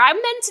major. I'm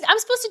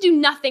supposed to do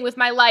nothing with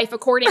my life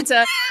according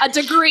to a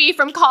degree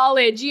from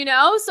college, you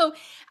know? So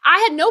I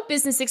had no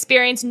business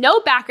experience, no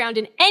background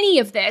in any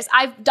of this.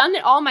 I've done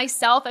it all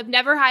myself. I've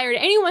never hired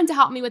anyone to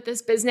help me with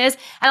this business.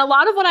 And a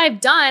lot of what I've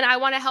done, I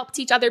want to help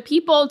teach other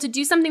people to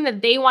do something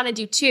that they want to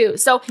do too.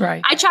 So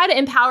I try to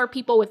empower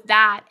people with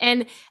that.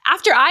 And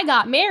after I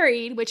got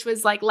married, which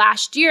was like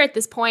last year at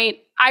this point,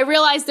 I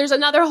realized there's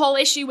another whole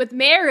issue with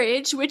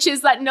marriage, which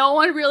is that no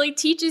one really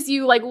teaches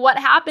you like what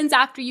happens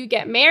after you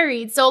get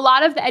married. So a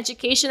lot of the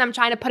education I'm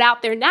trying to put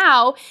out there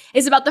now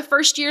is about the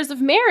first years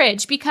of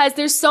marriage, because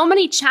there's so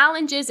many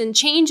challenges and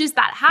changes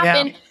that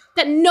happen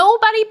that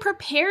nobody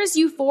prepares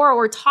you for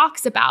or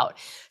talks about.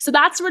 So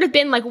that's sort of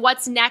been like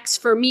what's next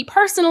for me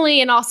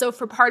personally, and also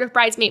for part of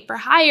Bridesmaid for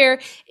Hire,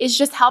 is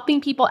just helping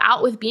people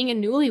out with being a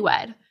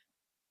newlywed.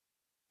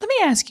 Let me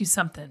ask you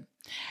something.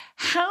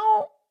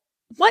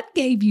 What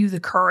gave you the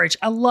courage?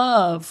 I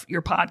love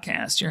your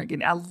podcast.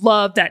 I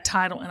love that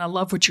title and I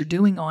love what you're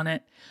doing on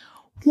it.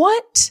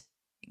 What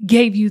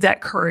gave you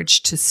that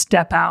courage to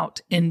step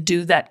out and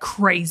do that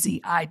crazy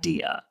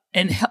idea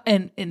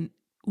and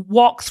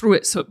walk through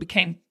it so it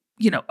became,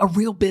 a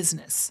real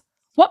business?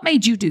 What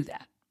made you do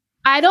that?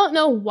 I don't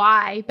know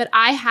why, but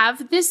I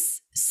have this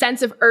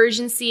sense of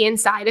urgency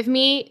inside of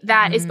me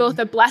that is both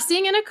a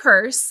blessing and a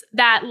curse,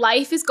 that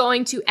life is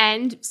going to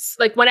end,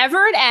 like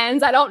whenever it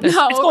ends, I don't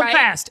know. It's going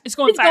fast. It's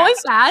going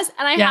fast.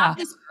 And I have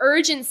this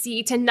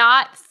urgency to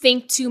not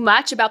think too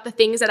much about the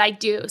things that I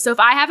do. So if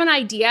I have an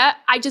idea,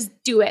 I just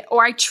do it,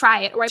 or I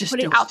try it, or I put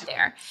it out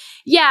there.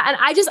 Yeah. And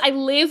I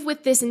live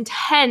with this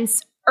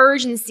intense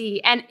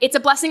urgency, and it's a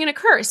blessing and a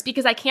curse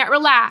because I can't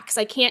relax.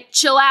 I can't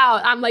chill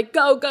out. I'm like,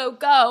 go, go,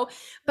 go.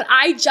 But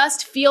I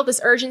just feel this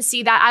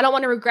urgency that I don't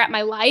want to regret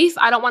my life.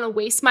 I don't want to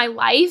waste my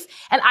life.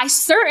 And I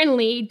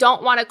certainly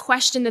don't want to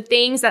question the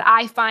things that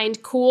I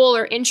find cool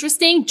or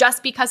interesting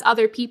just because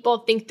other people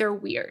think they're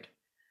weird.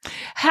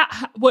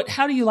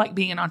 How do you like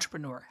being an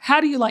entrepreneur?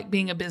 How do you like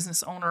being a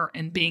business owner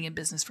and being in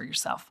business for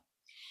yourself?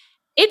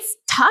 It's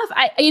tough.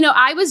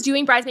 I was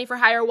doing Bridesmaid for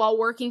Hire while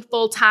working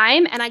full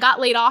time, and I got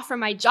laid off from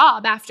my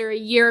job after a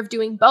year of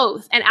doing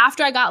both. And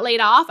after I got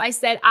laid off, I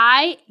said,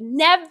 I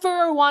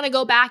never want to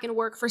go back and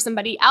work for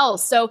somebody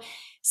else. So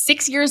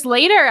 6 years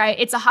later,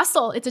 it's a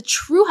hustle. It's a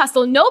true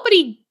hustle.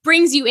 Nobody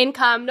brings you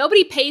income.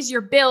 Nobody pays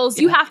your bills.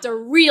 You have to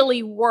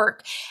really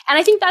work. And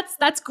I think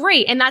that's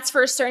great. And that's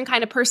for a certain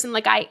kind of person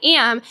like I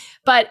am.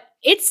 But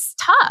it's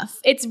tough.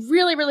 It's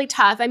really, really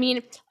tough. I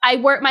mean,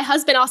 my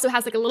husband also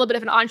has like a little bit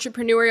of an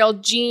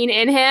entrepreneurial gene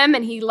in him,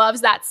 and he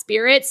loves that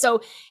spirit.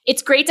 So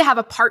it's great to have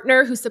a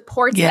partner who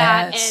supports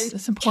that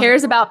and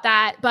cares about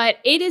that. But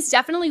it is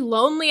definitely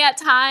lonely at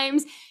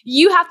times.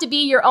 You have to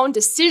be your own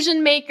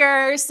decision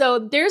maker. So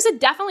there's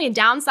definitely a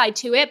downside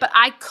to it, but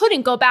I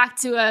couldn't go back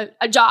to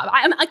a job.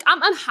 I'm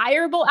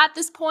unhireable at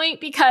this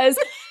point because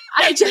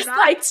I just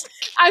I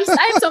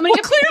have so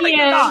many clearly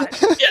you're not.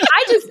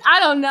 I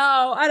don't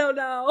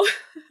know.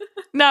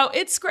 No,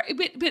 it's great.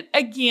 But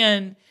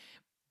again,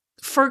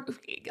 for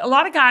a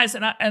lot of guys,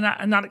 and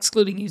I'm not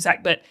excluding you,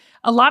 Zach, but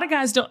a lot of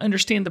guys don't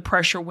understand the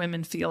pressure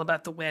women feel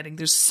about the wedding.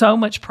 There's so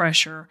much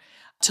pressure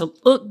to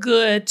look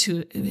good,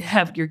 to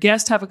have your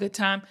guests have a good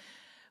time.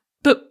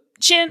 But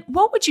Jen,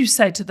 what would you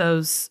say to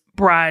those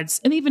brides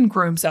and even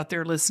grooms out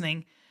there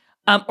listening,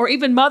 or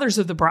even mothers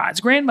of the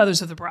brides,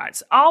 grandmothers of the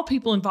brides, all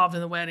people involved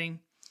in the wedding?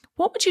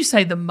 What would you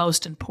say the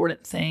most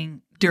important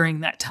thing during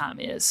that time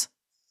is?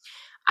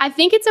 I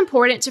think it's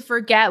important to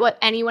forget what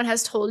anyone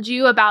has told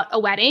you about a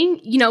wedding.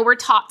 We're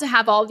taught to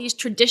have all these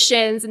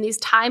traditions and these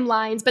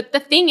timelines, but the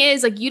thing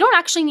is, like, you don't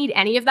actually need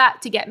any of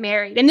that to get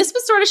married. And this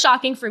was sort of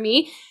shocking for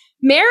me.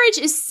 Marriage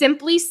is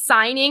simply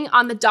signing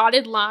on the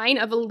dotted line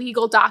of a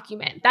legal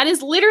document. That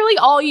is literally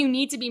all you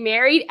need to be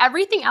married.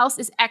 Everything else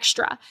is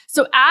extra.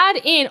 So add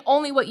in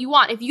only what you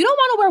want. If you don't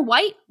want to wear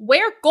white,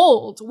 wear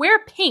gold, wear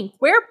pink,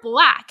 wear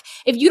black.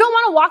 If you don't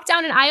want to walk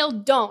down an aisle,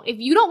 don't. If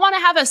you don't want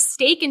to have a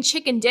steak and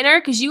chicken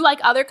dinner because you like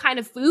other kind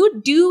of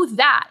food, do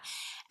that.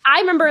 I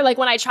remember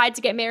when I tried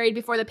to get married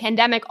before the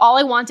pandemic, all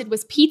I wanted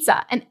was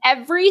pizza. And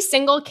every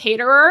single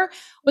caterer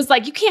was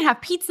like, you can't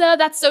have pizza.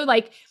 That's so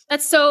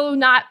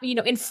not,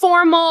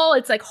 informal.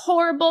 It's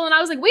horrible. And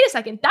I was like, wait a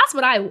second, that's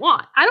what I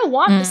want. I don't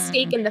want the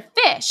steak and the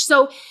fish.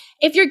 So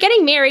if you're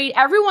getting married,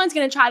 everyone's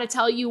going to try to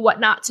tell you what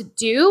not to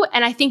do.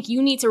 And I think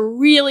you need to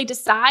really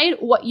decide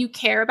what you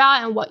care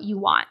about and what you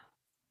want.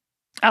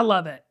 I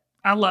love it.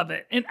 I love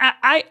it. And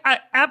I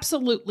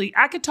absolutely,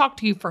 I could talk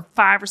to you for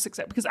 5 or 6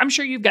 hours because I'm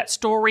sure you've got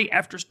story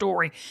after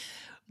story.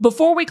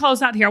 Before we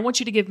close out here, I want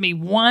you to give me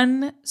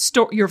one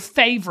story, your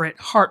favorite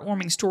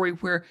heartwarming story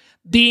where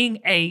being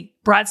a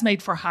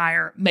bridesmaid for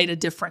hire made a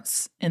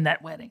difference in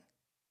that wedding.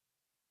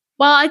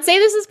 Well, I'd say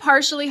this is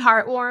partially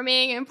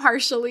heartwarming and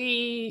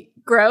partially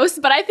gross,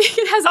 but I think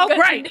it has a good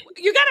great.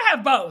 You got to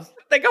have both.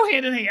 They go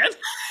hand in hand.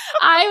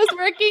 I was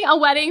working a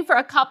wedding for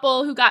a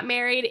couple who got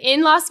married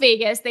in Las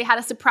Vegas. They had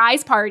a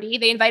surprise party.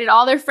 They invited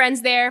all their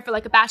friends there for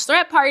like a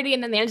bachelorette party,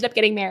 and then they ended up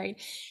getting married.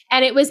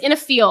 And it was in a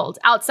field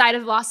outside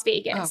of Las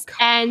Vegas. Oh,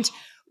 and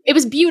it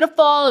was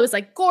beautiful. It was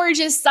like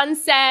gorgeous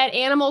sunset,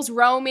 animals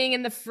roaming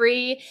in the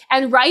free.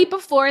 And right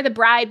before the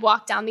bride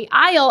walked down the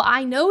aisle,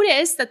 I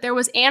noticed that there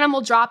was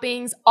animal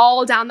droppings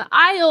all down the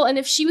aisle. And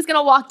if she was going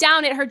to walk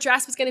down it, her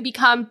dress was going to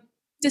become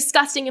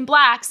disgusting and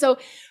black. So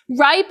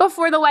right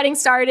before the wedding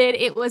started,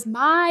 it was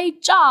my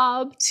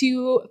job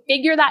to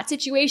figure that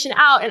situation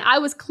out. And I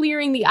was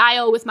clearing the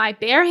aisle with my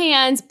bare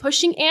hands,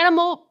 pushing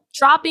animal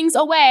droppings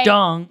away.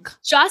 Dunk.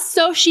 Just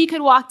so she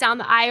could walk down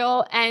the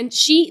aisle. And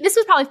this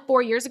was probably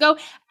 4 years ago.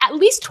 At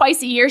least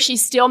twice a year, she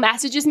still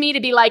messages me to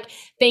be like,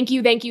 thank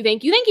you, thank you,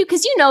 thank you, thank you.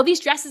 Because, these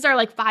dresses are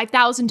like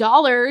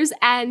 $5,000.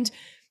 And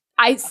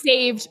I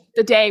saved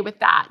the day with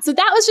that. So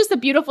that was just a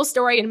beautiful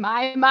story in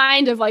my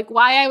mind of like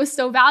why I was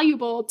so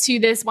valuable to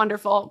this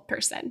wonderful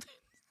person.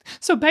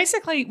 So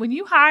basically, when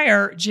you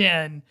hire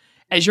Jen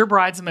as your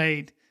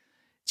bridesmaid,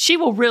 she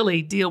will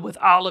really deal with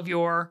all of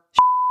your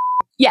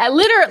Yeah,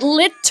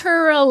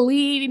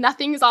 literally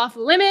nothing's off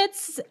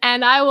limits,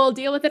 and I will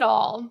deal with it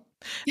all.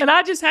 And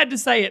I just had to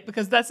say it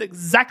because that's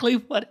exactly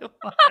what it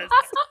was.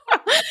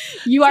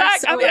 You are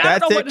Zach, so I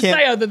don't know what to Kim.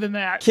 say other than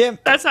that. Kim.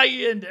 That's how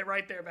you end it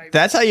right there, baby.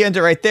 That's how you end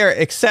it right there,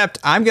 except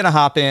I'm going to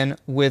hop in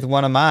with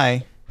one of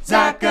my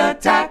Zach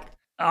Attack.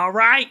 All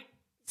right.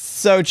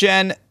 So,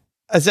 Jen,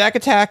 a Zach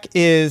Attack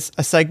is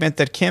a segment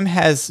that Kim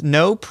has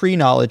no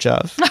pre-knowledge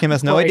of. Kim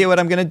has no idea what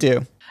I'm going to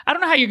do. I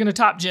don't know how you're going to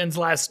top Jen's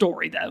last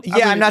story, though.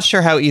 Yeah, I'm not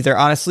sure how either.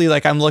 Honestly,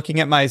 like I'm looking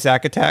at my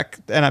Zach Attack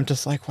and I'm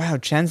just like, wow,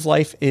 Jen's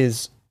life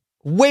is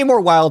way more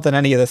wild than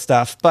any of this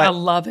stuff. But I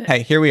love it.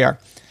 Hey, here we are.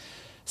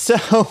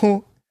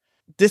 So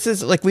this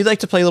is like, we like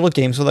to play little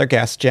games with our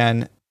guests,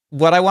 Jen.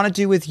 What I want to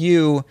do with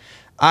you,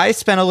 I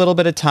spent a little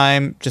bit of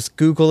time just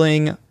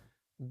Googling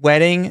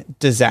wedding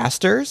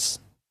disasters.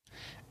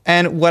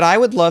 And what I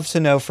would love to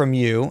know from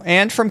you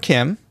and from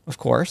Kim, of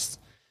course,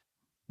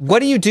 what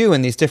do you do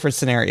in these different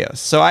scenarios?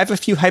 So I have a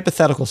few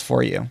hypotheticals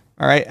for you.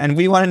 All right. And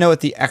we want to know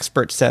what the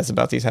expert says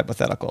about these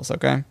hypotheticals.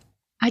 Okay.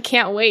 I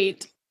can't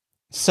wait.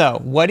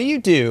 So what do you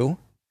do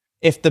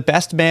if the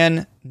best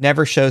man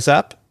never shows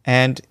up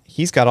and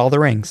he's got all the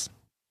rings?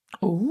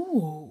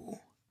 Ooh.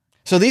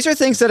 So these are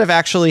things that have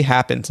actually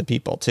happened to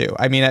people too.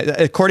 I mean,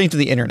 according to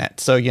the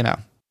internet. So,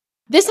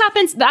 This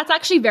happens. That's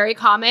actually very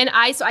common.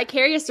 I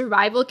carry a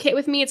survival kit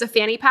with me. It's a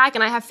fanny pack,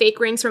 and I have fake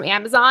rings from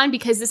Amazon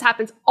because this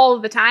happens all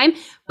of the time.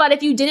 But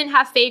if you didn't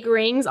have fake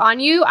rings on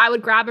you, I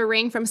would grab a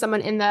ring from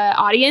someone in the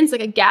audience,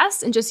 like a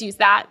guest, and just use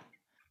that.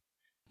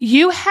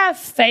 You have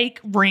fake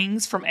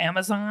rings from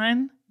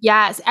Amazon?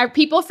 Yes.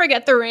 People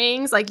forget the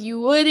rings like you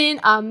wouldn't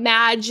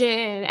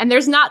imagine. And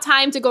there's not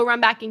time to go run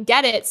back and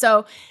get it.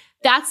 So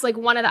that's like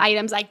one of the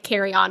items I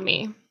carry on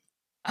me.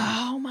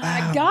 Oh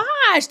my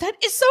gosh. That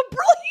is so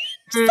brilliant.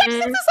 This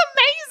is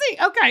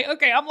amazing.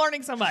 Okay. I'm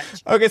learning so much.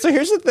 Okay, so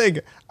here's the thing.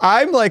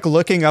 I'm like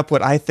looking up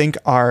what I think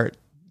are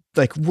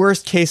like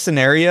worst case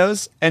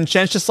scenarios, and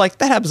Jen's just like,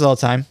 that happens all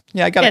the time.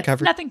 Yeah, I got it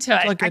covered. Nothing to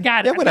it. I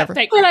got it. Yeah, whatever.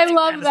 But I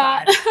love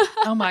that.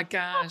 Oh my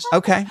gosh.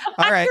 Okay,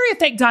 all right. I carry a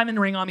fake diamond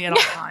ring on me at all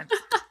times.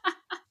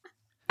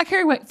 I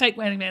carry fake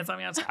wedding bands on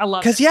me. I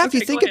love it. Because if you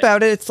think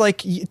about it, it's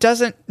like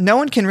no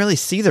one can really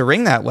see the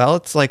ring that well.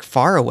 It's like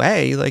far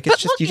away. Like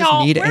it's you just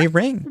need a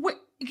ring.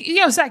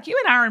 Zach,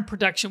 you and I are in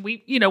production.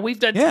 We've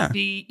done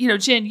TV.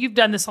 Jen, you've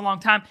done this a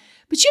long time.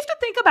 But you have to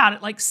think about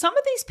it. Like some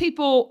of these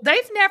people,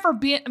 they've never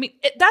been,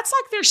 that's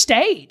like their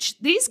stage.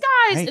 These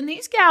guys and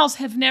these gals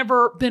have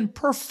never been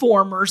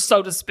performers,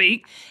 so to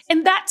speak.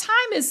 And that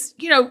time is,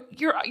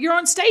 you're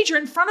on stage, you're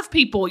in front of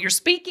people, you're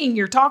speaking,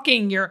 you're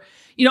talking, you're,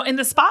 in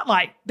the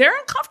spotlight. They're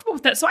uncomfortable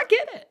with that. So I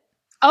get it.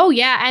 Oh,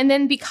 yeah. And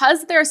then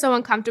because they're so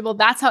uncomfortable,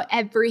 that's how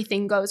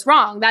everything goes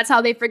wrong. That's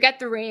how they forget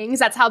the rings.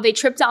 That's how they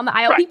trip down the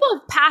aisle. Right. People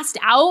have passed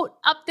out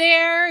up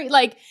there,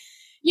 like,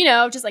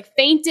 just like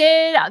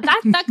fainted.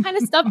 That kind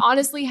of stuff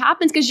honestly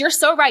happens because you're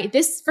so right.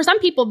 For some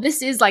people,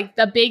 this is like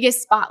the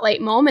biggest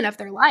spotlight moment of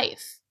their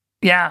life.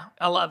 Yeah,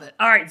 I love it.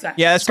 All right, Zach.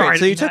 Yeah, that's great.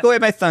 So you took away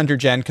my thunder,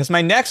 Jen, because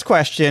my next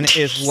question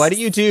is, what do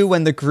you do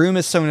when the groom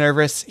is so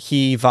nervous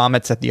he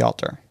vomits at the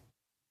altar?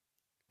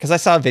 Because I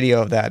saw a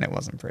video of that and it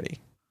wasn't pretty.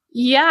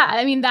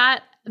 Yeah,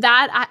 that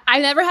I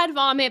never had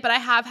vomit, but I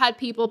have had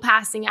people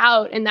passing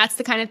out. And that's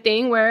the kind of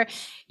thing where,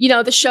 you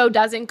know, the show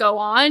doesn't go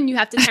on. You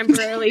have to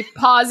temporarily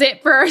pause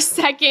it for a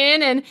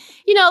second. And,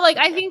 you know, like,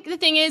 I think the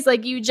thing is,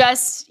 like, you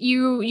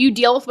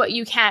deal with what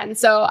you can.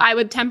 So I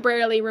would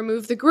temporarily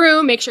remove the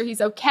groom, make sure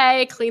he's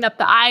okay, clean up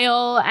the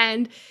aisle,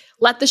 and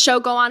let the show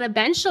go on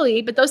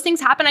eventually. But those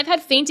things happen. I've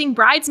had fainting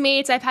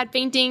bridesmaids. I've had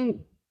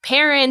fainting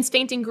parents,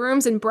 fainting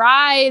grooms and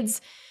brides.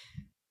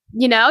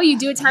 You know, you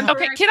do a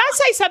temporary. Okay, can I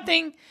say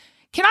something?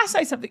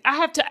 I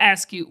have to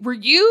ask you, were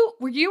you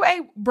a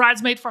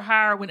bridesmaid for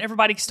hire when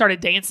everybody started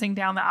dancing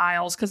down the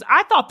aisles? Because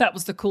I thought that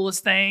was the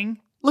coolest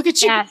thing. Look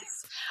at you. Yes.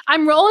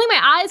 I'm rolling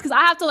my eyes because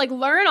I have to like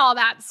learn all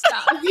that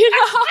stuff, you know?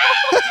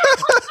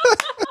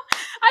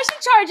 I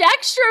should charge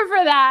extra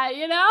for that,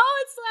 you know?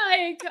 It's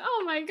like,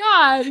 oh my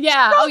God.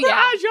 Yeah. Oh yeah.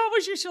 Eyes, you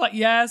always used to like,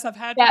 yes, I've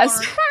had yes.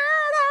 to learn.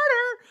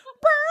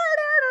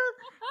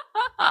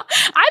 I'm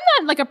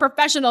not like a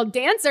professional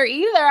dancer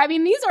either. I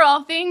mean, these are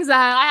all things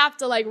that I have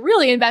to like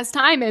really invest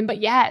time in, but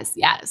yes.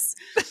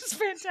 That's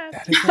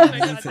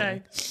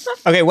fantastic.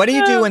 Okay, what do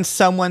you do when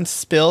someone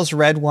spills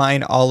red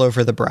wine all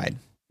over the bride?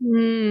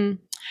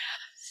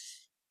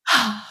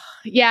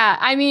 Yeah,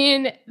 I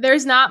mean,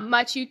 there's not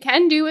much you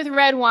can do with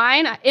red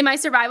wine. In my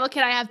survival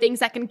kit, I have things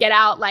that can get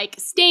out like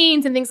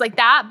stains and things like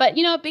that. But,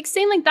 you know, a big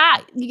stain like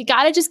that, you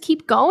got to just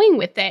keep going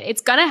with it. It's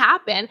going to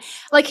happen.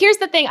 Like, here's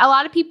the thing. A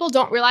lot of people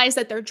don't realize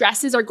that their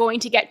dresses are going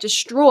to get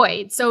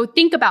destroyed. So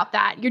think about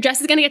that. Your dress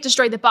is going to get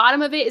destroyed. The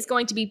bottom of it is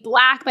going to be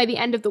black by the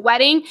end of the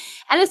wedding.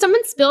 And if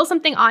someone spills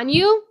something on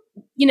you,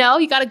 you know,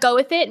 you got to go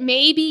with it.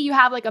 Maybe you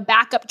have like a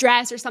backup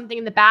dress or something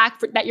in the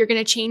back that you're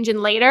going to change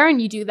in later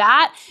and you do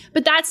that.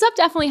 But that stuff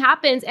definitely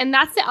happens. And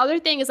that's the other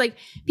thing is like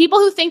people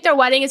who think their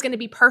wedding is going to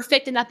be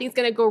perfect and nothing's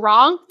going to go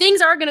wrong.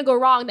 Things are going to go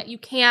wrong that you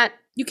can't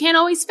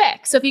always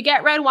fix. So if you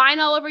get red wine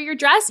all over your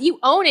dress, you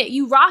own it,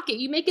 you rock it,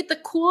 you make it the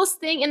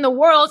coolest thing in the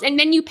world. And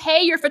then you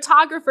pay your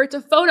photographer to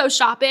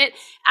Photoshop it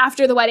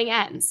after the wedding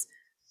ends.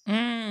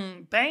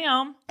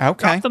 Bam.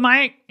 Okay. Drop the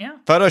mic. Yeah.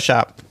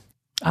 Photoshop.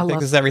 I think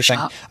love this is everything.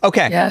 Photoshop.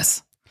 Okay.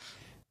 Yes.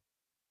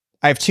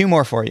 I have two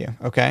more for you.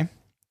 Okay.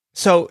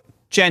 So,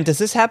 Jen, does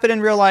this happen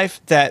in real life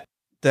that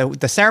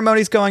the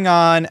ceremony's going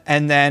on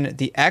and then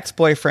the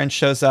ex-boyfriend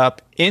shows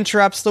up,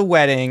 interrupts the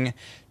wedding,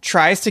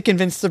 tries to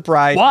convince the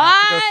bride not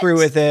to go through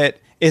with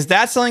it? Is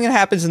that something that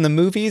happens in the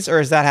movies or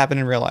does that happen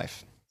in real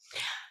life?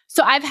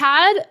 So I've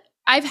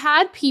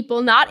had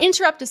people not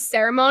interrupt a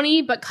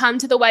ceremony, but come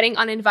to the wedding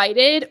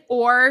uninvited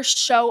or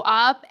show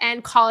up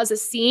and cause a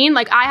scene.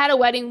 Like I had a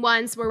wedding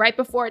once where right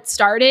before it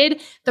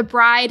started, the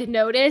bride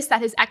noticed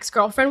that his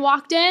ex-girlfriend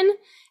walked in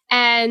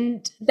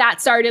and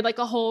that started like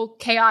a whole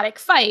chaotic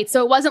fight.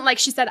 So it wasn't like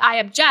she said, I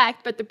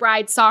object, but the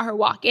bride saw her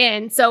walk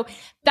in. So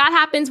that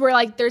happens where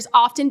like there is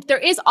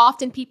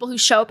often people who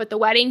show up at the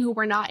wedding who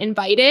were not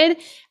invited.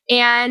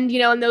 And, you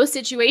know, in those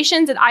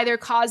situations, it either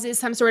causes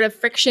some sort of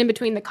friction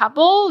between the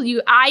couple.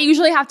 I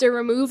usually have to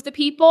remove the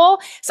people.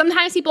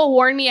 Sometimes people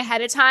warn me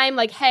ahead of time,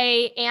 like,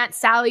 hey, Aunt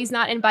Sally's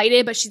not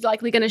invited, but she's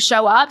likely going to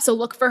show up. So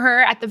look for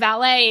her at the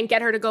valet and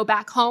get her to go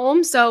back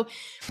home. So,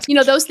 you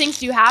know, those things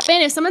do happen.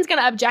 If someone's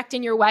going to object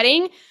in your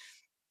wedding,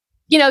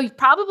 you know,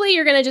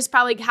 you're going to just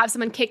probably have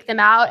someone kick them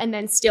out and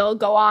then still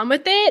go on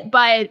with it.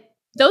 But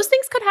those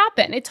things could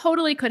happen. It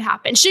totally could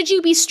happen. Should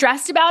you be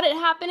stressed about it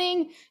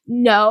happening?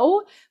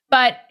 No.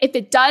 But if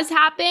it does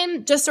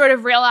happen, just sort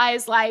of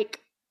realize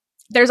like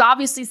there's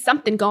obviously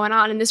something going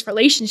on in this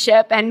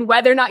relationship and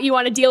whether or not you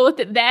want to deal with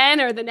it then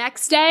or the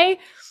next day,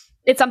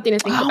 it's something to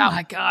think about. Oh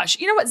my gosh.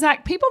 You know what,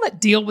 Zach? People that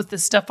deal with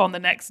this stuff on the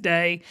next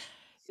day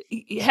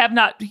have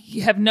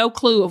no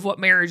clue of what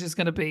marriage is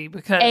going to be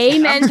because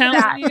Amen I'm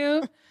telling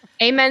you.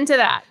 Amen to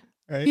that.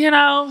 Right. You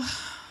know,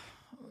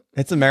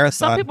 it's a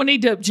marathon. Some people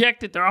need to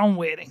object at their own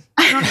wedding.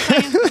 You know what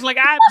I'm saying? It's like,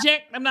 I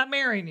object. I'm not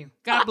marrying you.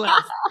 God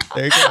bless.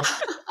 There you go.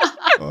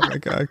 Oh my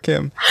God,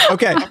 Kim.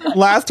 Okay,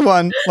 last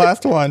one. I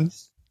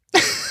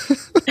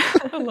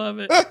love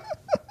it.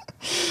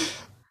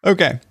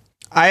 Okay,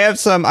 I have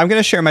some. I'm going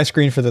to share my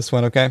screen for this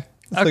one. Okay,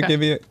 so okay.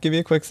 give you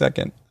a quick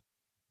second.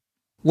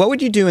 What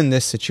would you do in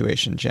this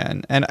situation,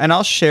 Jen? And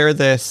I'll share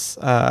this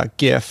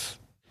GIF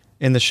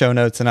in the show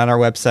notes and on our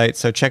website.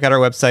 So check out our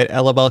website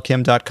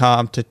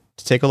llbelkim.com to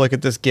take a look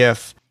at this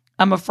GIF.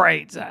 I'm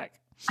afraid, Zach.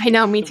 I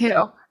know, me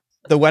too.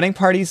 The wedding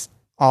party's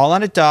all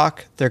on a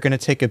dock. They're going to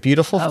take a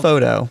beautiful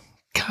photo.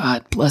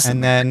 God bless and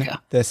America. Then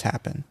this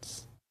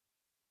happens.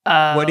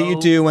 What do you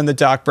do when the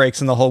dock breaks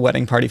and the whole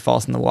wedding party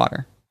falls in the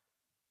water?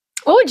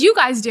 What would you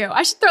guys do?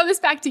 I should throw this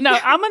back to you. No,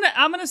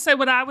 I'm gonna say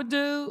what I would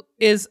do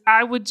is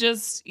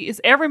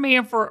it's every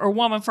man or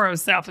woman for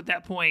himself at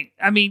that point.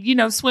 I mean, you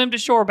know, swim to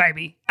shore,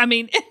 baby. I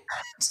mean, it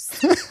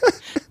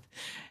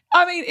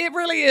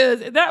really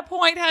is. At that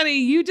point, honey,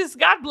 you just,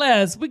 God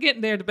bless. We're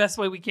getting there the best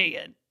way we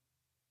can.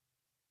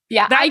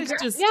 Yeah,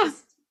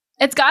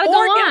 it's got to go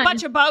on. Or get a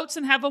bunch of boats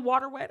and have a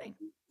water wedding.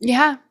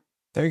 Yeah.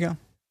 There you go.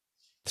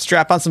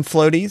 Strap on some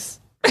floaties,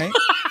 right?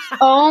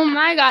 Oh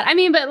my God. I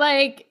mean, but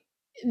like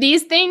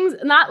these things,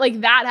 not like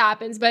that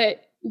happens,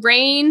 but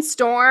rain,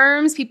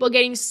 storms, people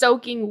getting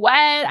soaking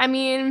wet. I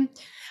mean,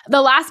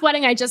 The last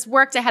wedding I just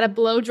worked, I had to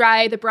blow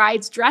dry the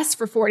bride's dress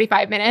for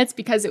 45 minutes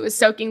because it was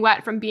soaking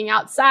wet from being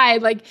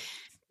outside. Like,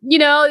 you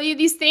know,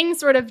 these things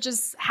sort of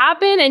just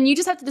happen and you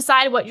just have to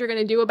decide what you're going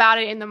to do about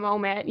it in the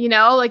moment. You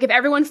know, like if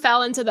everyone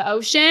fell into the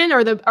ocean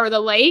or the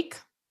lake,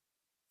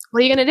 what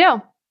are you going to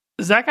do?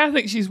 Zach, I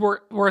think she's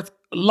worth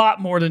a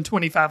lot more than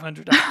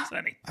 $2,500,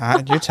 honey.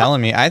 You're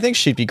telling me. I think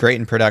she'd be great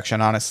in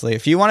production, honestly.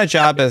 If you want a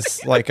job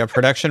as like a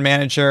production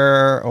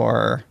manager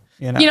or,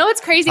 you know. What's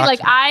crazy?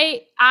 Like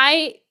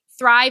I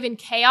thrive in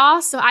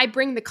chaos. So I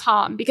bring the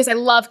calm because I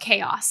love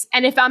chaos.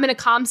 And if I'm in a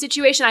calm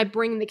situation, I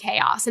bring the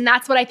chaos. And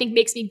that's what I think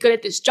makes me good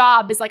at this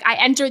job is like I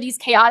enter these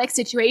chaotic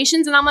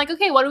situations and I'm like,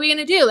 okay, what are we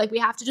going to do? Like we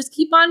have to just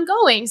keep on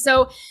going.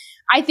 So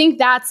I think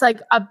that's like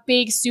a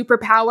big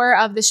superpower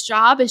of this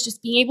job is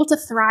just being able to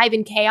thrive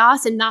in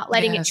chaos and not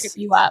letting it trip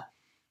you up.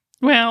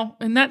 Well,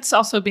 and that's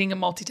also being a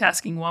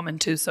multitasking woman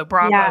too. So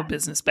bravo,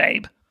 business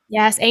babe.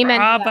 Yes. Amen.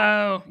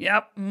 Bravo.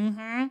 Yep.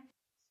 Mm-hmm.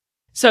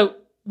 So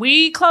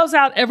we close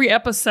out every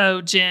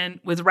episode,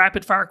 Jen, with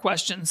rapid fire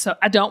questions. So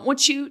I don't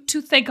want you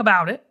to think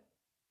about it.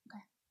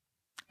 Okay.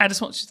 I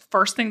just want you the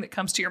first thing that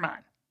comes to your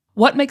mind.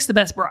 What makes the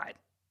best bride?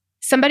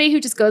 Somebody who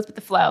just goes with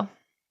the flow.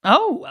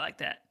 Oh, I like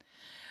that.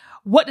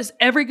 What does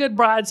every good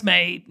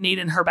bridesmaid need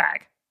in her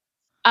bag?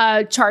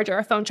 A charger,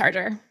 a phone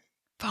charger.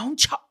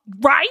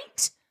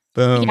 Right?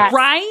 Boom. Yes.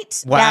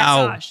 Right?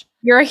 Wow. Gosh.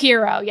 You're a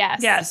hero. Yes.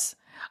 Yes.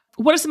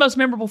 What is the most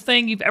memorable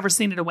thing you've ever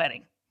seen at a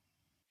wedding?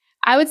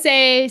 I would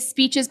say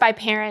speeches by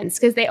parents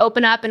because they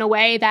open up in a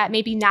way that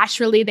maybe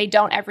naturally they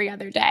don't every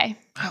other day.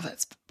 Oh,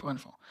 that's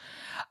wonderful.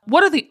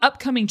 What are the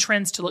upcoming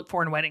trends to look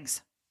for in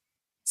weddings?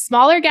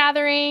 Smaller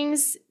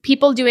gatherings,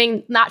 people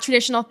doing not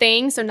traditional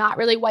things, so not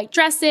really white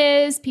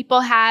dresses,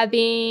 people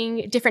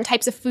having different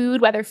types of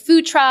food, whether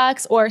food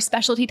trucks or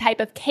specialty type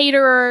of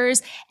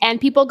caterers,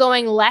 and people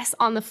going less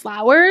on the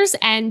flowers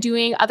and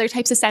doing other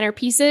types of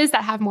centerpieces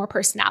that have more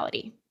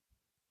personality.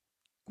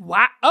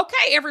 Wow.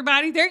 Okay,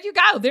 everybody, there you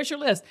go. There's your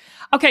list.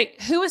 Okay,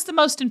 who is the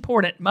most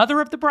important, mother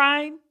of the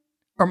bride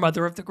or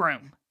mother of the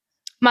groom?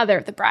 Mother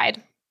of the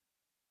bride.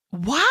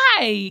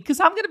 Why?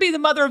 Because I'm going to be the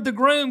mother of the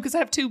groom because I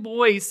have 2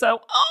 boys.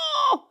 So,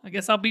 I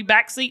guess I'll be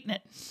backseating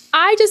it.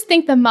 I just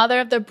think the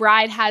mother of the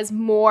bride has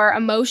more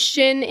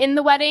emotion in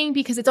the wedding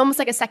because it's almost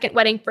like a second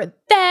wedding for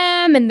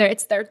them and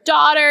it's their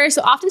daughter.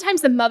 So oftentimes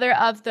the mother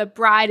of the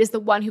bride is the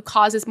one who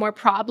causes more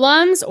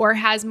problems or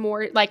has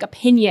more like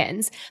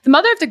opinions. The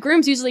mother of the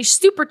groom's usually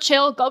super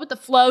chill, go with the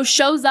flow,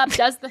 shows up,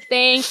 does the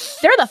thing.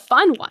 They're the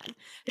fun one.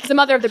 It's the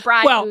mother of the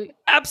bride. Well,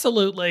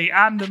 absolutely.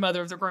 I'm the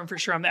mother of the groom for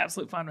sure. I'm the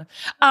absolute fun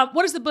one.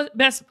 What is the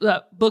best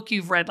book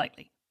you've read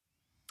lately?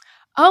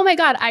 Oh my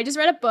God. I just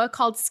read a book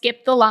called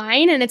Skip the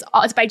Line and it's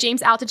by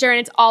James Altucher and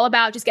it's all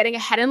about just getting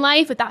ahead in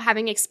life without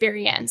having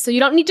experience. So you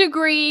don't need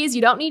degrees.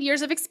 You don't need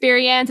years of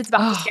experience. It's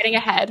about just getting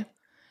ahead.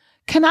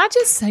 Can I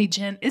just say,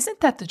 Jen,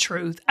 isn't that the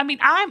truth? I mean,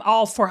 I'm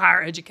all for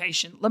higher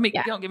education. Don't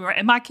get me wrong.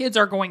 And my kids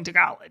are going to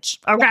college.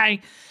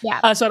 Okay.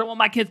 Yeah. So I don't want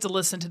my kids to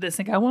listen to this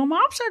and go, well,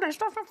 Mom said that's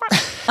not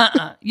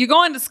fun. You're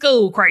going to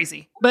school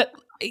crazy. But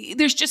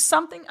there's just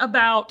something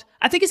about,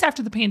 I think it's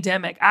after the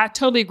pandemic. I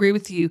totally agree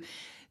with you.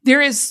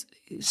 There is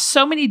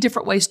so many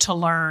different ways to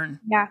learn.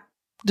 Yeah.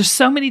 There's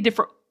so many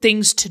different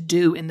things to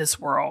do in this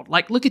world.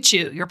 Like, look at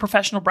you. You're a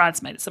professional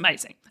bridesmaid. It's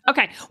amazing.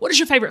 Okay. What is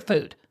your favorite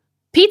food?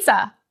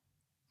 Pizza.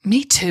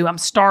 Me too. I'm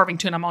starving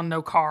too, and I'm on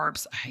no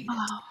carbs. I hate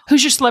it.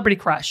 Who's your celebrity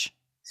crush?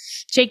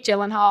 Jake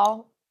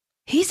Gyllenhaal.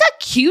 He's a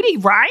cutie,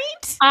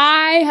 right?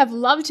 I have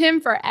loved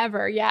him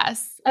forever.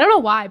 Yes. I don't know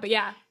why, but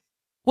yeah.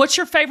 What's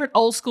your favorite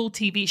old school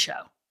TV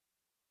show?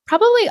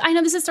 Probably, I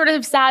know this is sort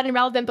of sad and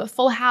relevant, but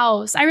Full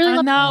House. I really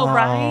love know,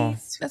 right?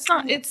 That's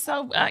not, it's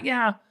so,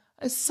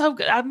 it's so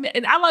good.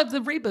 And I love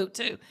the reboot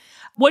too.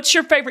 What's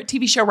your favorite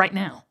TV show right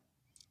now?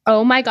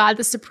 Oh my God,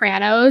 The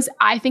Sopranos.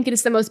 I think it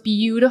is the most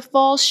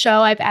beautiful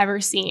show I've ever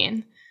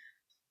seen.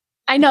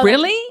 I know.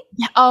 Really?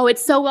 Yeah. Oh,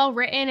 it's so well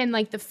written and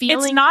like the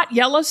feeling. It's not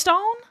Yellowstone?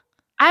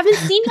 I haven't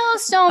seen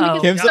Yellowstone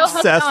because Kim's I'm so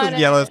obsessed with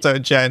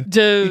Yellowstone, Jen.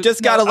 Dude. You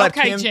just got to let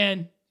Kim.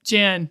 Okay,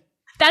 Jen.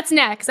 That's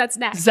next.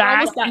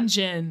 Zach and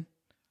Jen.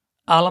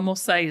 All I'm going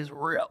to say is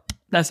rip.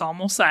 That's all I'm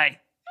going to say.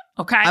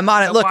 Okay. I'm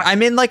on it. Look,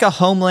 I'm in like a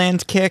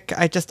Homeland kick.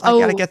 I got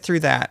to get through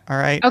that. All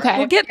right. Okay.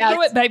 Well, get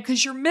through it, babe,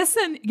 because you're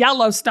missing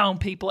Yellowstone,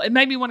 people. It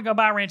made me want to go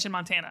buy a ranch in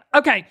Montana.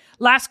 Okay.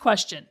 Last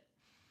question.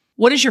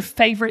 What is your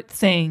favorite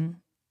thing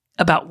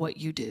about what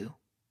you do?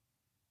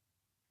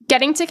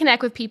 Getting to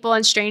connect with people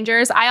and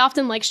strangers. I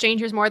often like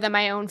strangers more than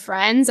my own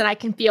friends, and I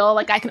can feel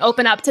like I can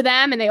open up to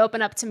them and they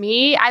open up to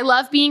me. I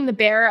love being the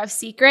bearer of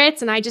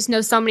secrets, and I just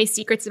know so many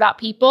secrets about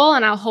people,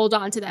 and I'll hold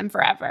on to them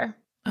forever.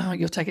 Oh,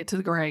 you'll take it to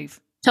the grave.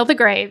 Till the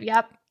grave,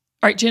 yep.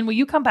 All right, Jen, will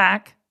you come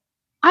back?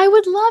 I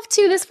would love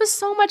to. This was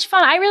so much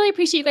fun. I really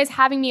appreciate you guys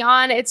having me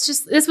on.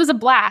 This was a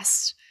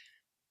blast.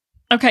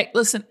 Okay,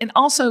 listen, and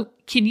also,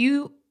 can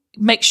you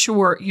make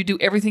sure you do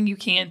everything you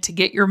can to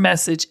get your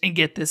message and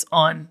get this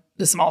on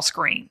the small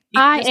screen?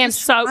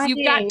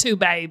 You've got to,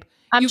 babe.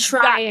 I'm You've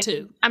trying. got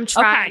to. I'm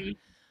trying. Okay.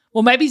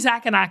 Well, maybe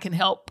Zach and I can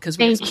help because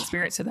we have some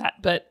experience of that.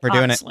 But we're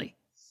honestly, doing it.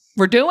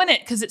 We're doing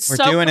it because it's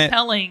so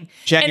compelling.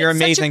 Jen, you're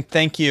amazing.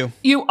 Thank you.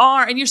 You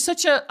are. And you're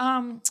such a,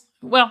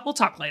 well, we'll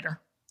talk later.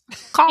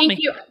 Call me.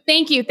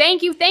 Thank you.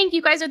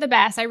 You guys are the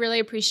best. I really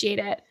appreciate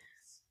it.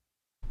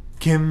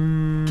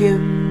 Kim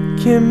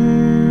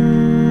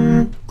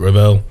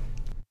Gravel.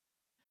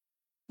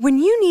 When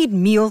you need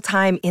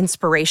mealtime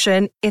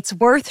inspiration, it's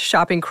worth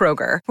shopping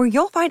Kroger, where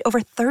you'll find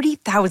over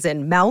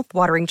 30,000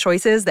 mouth-watering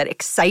choices that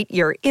excite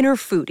your inner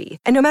foodie.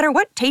 And no matter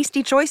what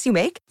tasty choice you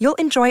make, you'll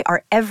enjoy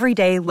our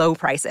everyday low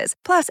prices,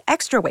 plus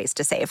extra ways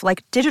to save,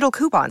 like digital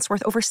coupons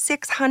worth over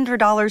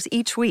 $600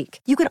 each week.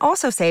 You can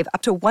also save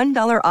up to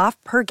 $1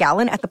 off per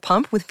gallon at the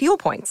pump with fuel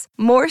points.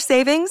 More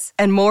savings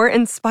and more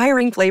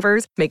inspiring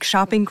flavors make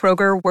shopping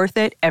Kroger worth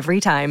it every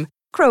time.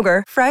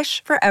 Kroger,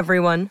 fresh for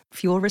everyone.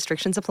 Fuel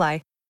restrictions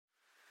apply.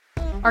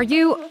 Are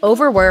you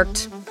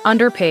overworked,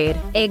 underpaid,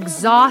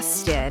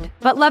 exhausted,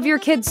 but love your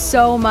kids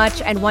so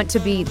much and want to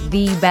be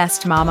the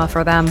best mama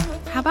for them?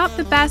 How about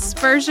the best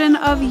version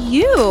of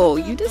you?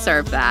 You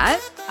deserve that.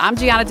 I'm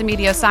Gianna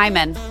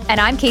Demedio-Simon. And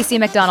I'm Casey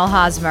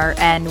McDonald-Hosmer,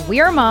 and we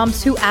are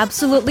moms who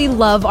absolutely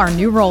love our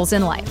new roles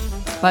in life.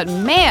 But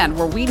man,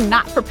 were we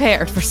not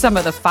prepared for some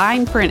of the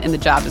fine print in the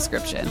job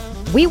description.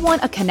 We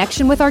want a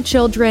connection with our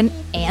children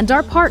and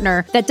our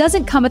partner that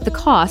doesn't come at the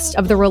cost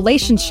of the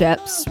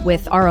relationships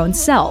with our own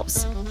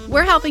selves.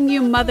 We're helping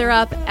you mother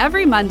up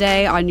every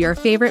Monday on your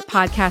favorite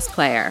podcast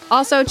player.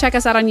 Also, check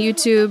us out on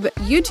YouTube,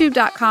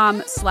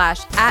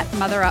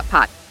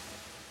 youtube.com/@motheruppod.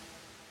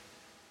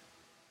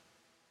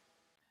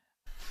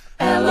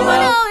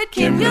 LOL,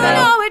 Kim, you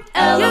know it.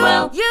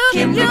 LOL,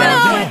 Kim, you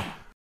know it.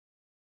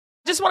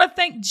 Just want to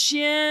thank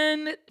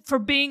Jen for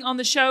being on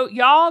the show.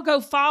 Y'all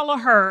go follow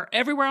her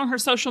everywhere on her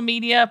social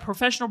media.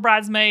 Professional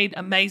bridesmaid,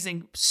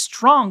 amazing,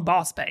 strong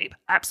boss babe.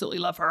 Absolutely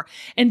love her.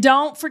 And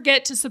don't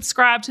forget to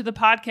subscribe to the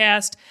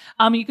podcast.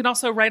 You can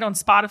also rate on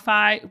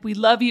Spotify. We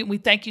love you and we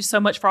thank you so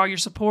much for all your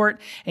support.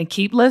 And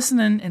keep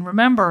listening. And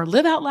remember,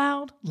 live out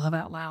loud, love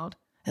out loud,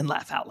 and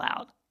laugh out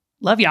loud.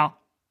 Love y'all.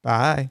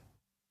 Bye.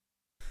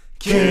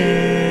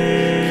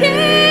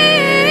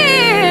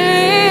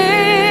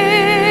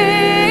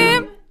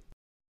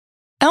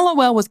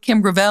 LOL with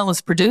Kim Gravel is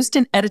produced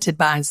and edited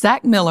by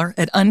Zach Miller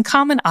at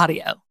Uncommon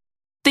Audio.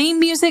 Theme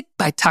music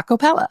by Taco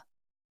Pella.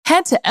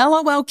 Head to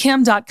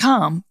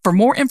lolkim.com for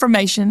more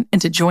information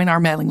and to join our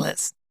mailing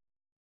list.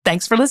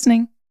 Thanks for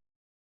listening.